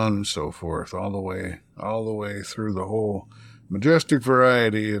 so on and so forth, all the way through the whole majestic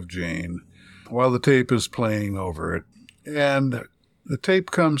variety of Jane, while the tape is playing over it. And the tape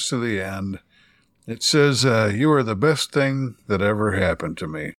comes to the end. It says, "You are the best thing that ever happened to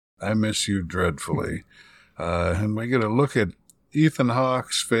me. I miss you dreadfully." And we get a look at Ethan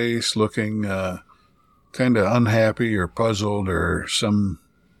Hawke's face looking kind of unhappy or puzzled or some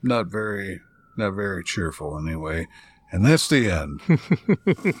not very cheerful anyway. And that's the end.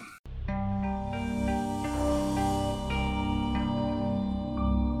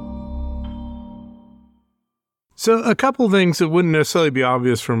 So a couple of things that wouldn't necessarily be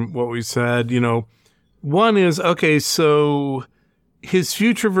obvious from what we said, you know, one is, okay, so his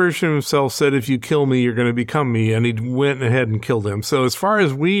future version of himself said, "If you kill me, you're going to become me." And he went ahead and killed him. So as far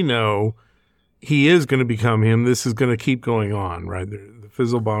as we know, he is going to become him. This is going to keep going on, right? The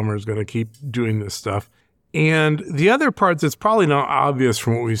Fizzle Bomber is going to keep doing this stuff. And the other part that's probably not obvious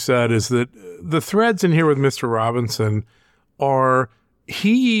from what we said is that the threads in here with Mr. Robinson are,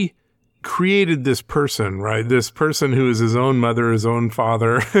 he created this person, right? This person who is his own mother, his own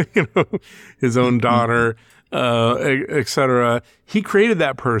father, you know, his own daughter, etc. He created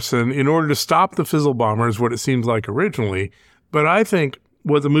that person in order to stop the Fizzle Bombers, what it seems like originally. But I think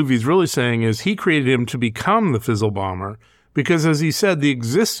what the movie's really saying is he created him to become the Fizzle Bomber, because, as he said, the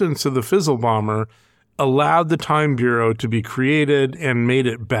existence of the Fizzle Bomber allowed the Time Bureau to be created and made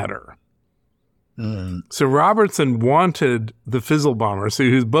it better. So Robertson wanted the Fizzle Bomber. So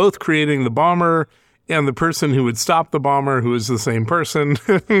he was both creating the bomber and the person who would stop the bomber, who is the same person.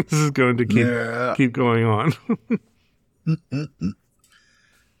 This is going to keep going on.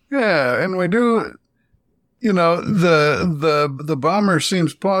 Yeah, and we do, you know, the bomber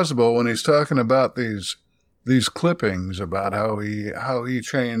seems plausible when he's talking about these clippings about how he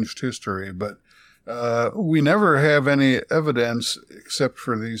changed history, but we never have any evidence except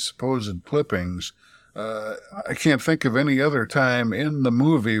for these supposed clippings. I can't think of any other time in the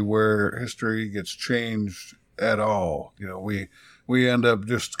movie where history gets changed at all. We end up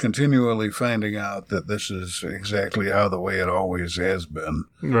just continually finding out that this is exactly how the way it always has been.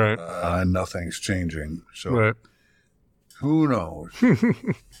 Right. And nothing's changing. So right. Who knows?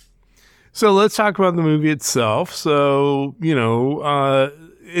 So let's talk about the movie itself. So,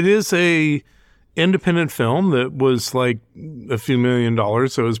 it is a independent film that was like a few $1 million,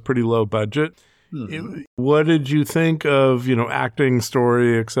 so it was pretty low budget. Mm-hmm. What did you think of, acting,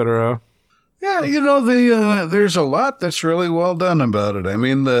 story, etc.? Yeah, there's a lot that's really well done about it. I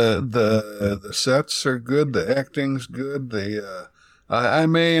mean, the sets are good, the acting's good.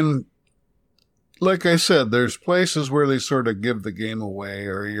 Like I said, there's places where they sort of give the game away,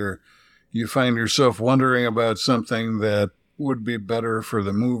 or you find yourself wondering about something that would be better for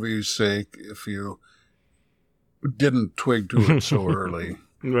the movie's sake if you didn't twig to it so early.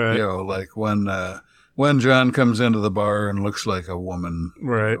 Right. Like when John comes into the bar and looks like a woman.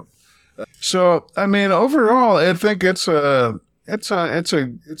 Right. So, I mean, overall, I think it's a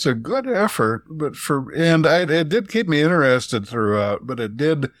good effort, it did keep me interested throughout, but it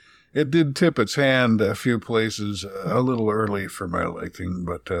did tip its hand a few places a little early for my liking,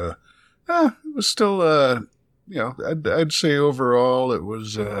 but it was still I'd say overall it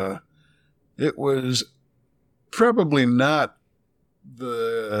was probably not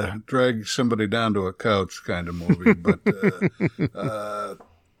the drag somebody down to a couch kind of movie, but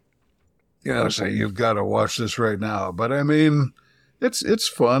say you've got to watch this right now. But I mean, it's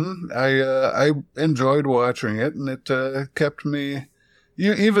fun. I enjoyed watching it, and it kept me.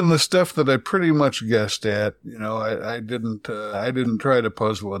 Even the stuff that I pretty much guessed at, I didn't try to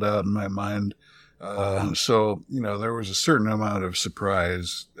puzzle it out in my mind. So there was a certain amount of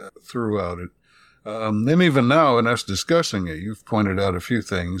surprise throughout it. And even now, in us discussing it, you've pointed out a few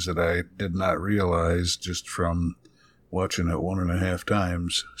things that I did not realize just from watching it 1.5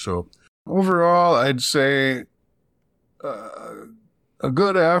 times. So overall, I'd say a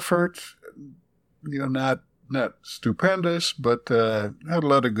good effort. Not stupendous, but had a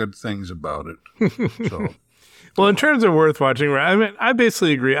lot of good things about it. So, well, in terms of worth watching, I mean, I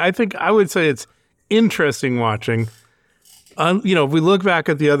basically agree. I would say it's interesting watching. If we look back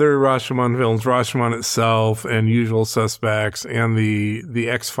at the other Rashomon films, Rashomon itself and Usual Suspects and the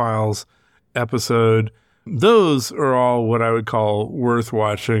X-Files episode, those are all what I would call worth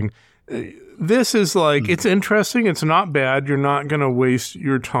watching. This is like, it's interesting. It's not bad. You're not going to waste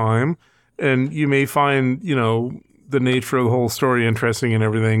your time. And you may find, the nature of the whole story interesting and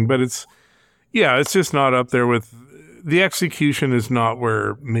everything, but it's just not up there with, the execution is not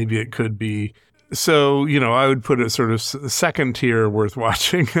where maybe it could be. So, I would put it sort of second tier worth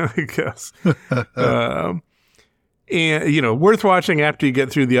watching, I guess. And, worth watching after you get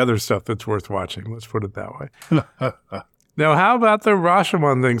through the other stuff that's worth watching. Let's put it that way. Now, how about the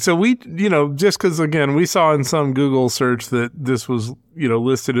Rashomon thing? So we, just because, again, we saw in some Google search that this was,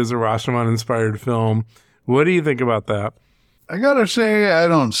 listed as a Rashomon-inspired film. What do you think about that? I gotta say, I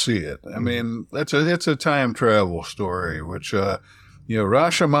don't see it. I mean, it's a time travel story, which,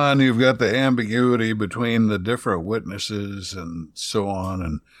 Rashomon, you've got the ambiguity between the different witnesses and so on.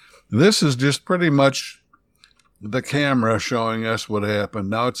 And this is just pretty much the camera showing us what happened.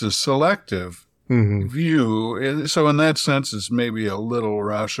 Now, it's a selective view. So in that sense, it's maybe a little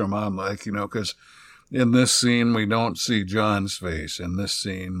Rashomon-like, because in this scene, we don't see John's face. In this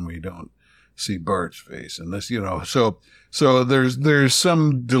scene, we don't see Bart's face. And this, so there's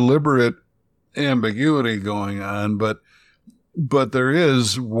some deliberate ambiguity going on, but there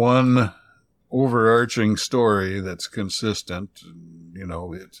is one overarching story that's consistent. There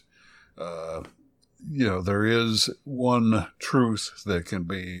is one truth that can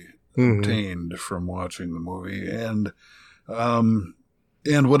be obtained from watching the movie, and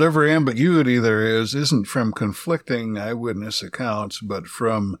whatever ambiguity there isn't from conflicting eyewitness accounts, but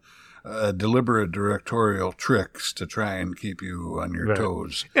from deliberate directorial tricks to try and keep you on your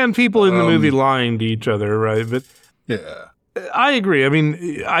toes. And people in the movie lying to each other, right? But yeah, I agree. I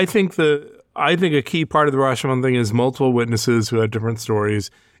mean, I think a key part of the Rashomon thing is multiple witnesses who have different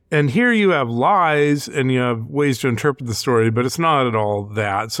stories. And here you have lies and you have ways to interpret the story, but it's not at all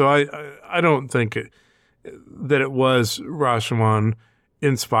that. So I don't think that it was Rashomon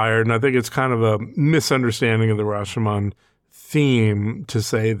inspired. And I think it's kind of a misunderstanding of the Rashomon theme to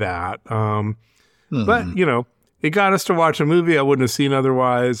say that. But, it got us to watch a movie I wouldn't have seen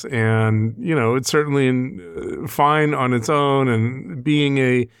otherwise. And, it's certainly fine on its own. And being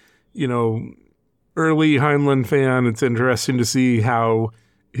a, early Heinlein fan, it's interesting to see how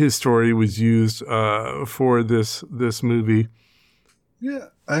his story was used for this movie. Yeah,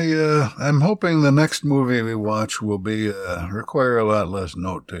 I'm hoping the next movie we watch will be require a lot less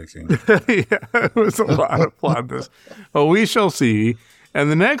note taking. Yeah, it was a lot of plot. Well, we shall see. And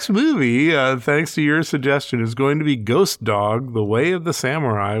the next movie, thanks to your suggestion, is going to be Ghost Dog: The Way of the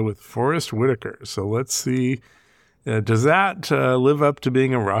Samurai with Forrest Whitaker. So let's see, does that live up to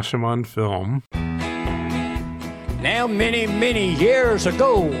being a Rashomon film? Now, many, many years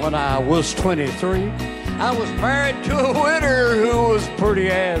ago, when I was 23, I was married to a widow who was pretty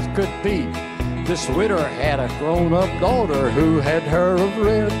as could be. This widow had a grown-up daughter who had hair of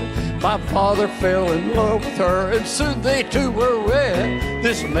red. My father fell in love with her, and soon they two were wed.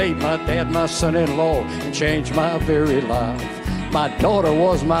 This made my dad my son-in-law and changed my very life. My daughter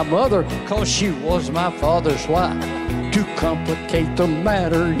was my mother, 'cause she was my father's wife. To complicate the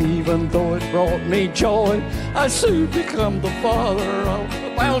matter, even though it brought me joy, I soon become the father of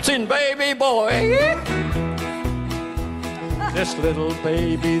the bouncing baby boy. This little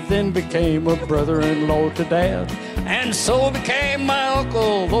baby then became a brother-in-law to Dad, and so became my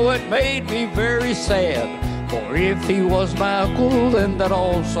uncle, though it made me very sad. For if he was my uncle, then that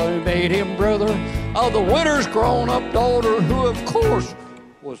also made him brother of the widow's grown-up daughter, who of course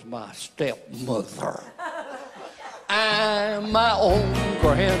was my stepmother. I'm my own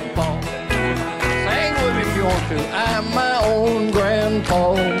grandpa. Sing with me if you want to. I'm my own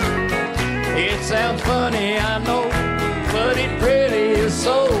grandpa. It sounds funny, I know, but it really is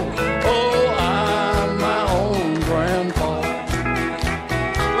so. Oh, I'm my own grandpa.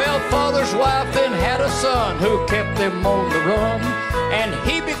 Well, father's wife then had a son who kept them on the run, and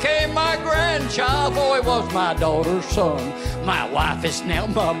he became my grandchild, for he was my daughter's son. My wife is now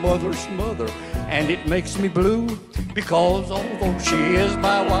my mother's mother, and it makes me blue, because although she is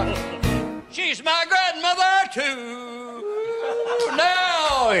my wife, she's my grandmother too.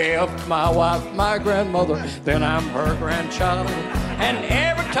 Now, if my wife my grandmother, then I'm her grandchild. And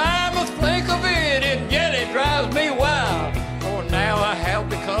every time I think of it, it really drives me wild. For now I have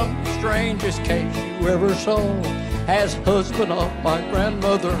become the strangest case you ever saw, as husband of my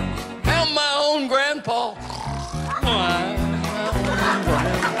grandmother and my own grandpa.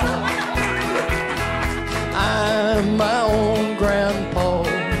 I'm my own grandpa.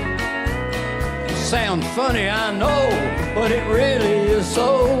 Sound funny, I know, but it really is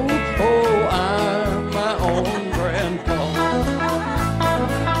so.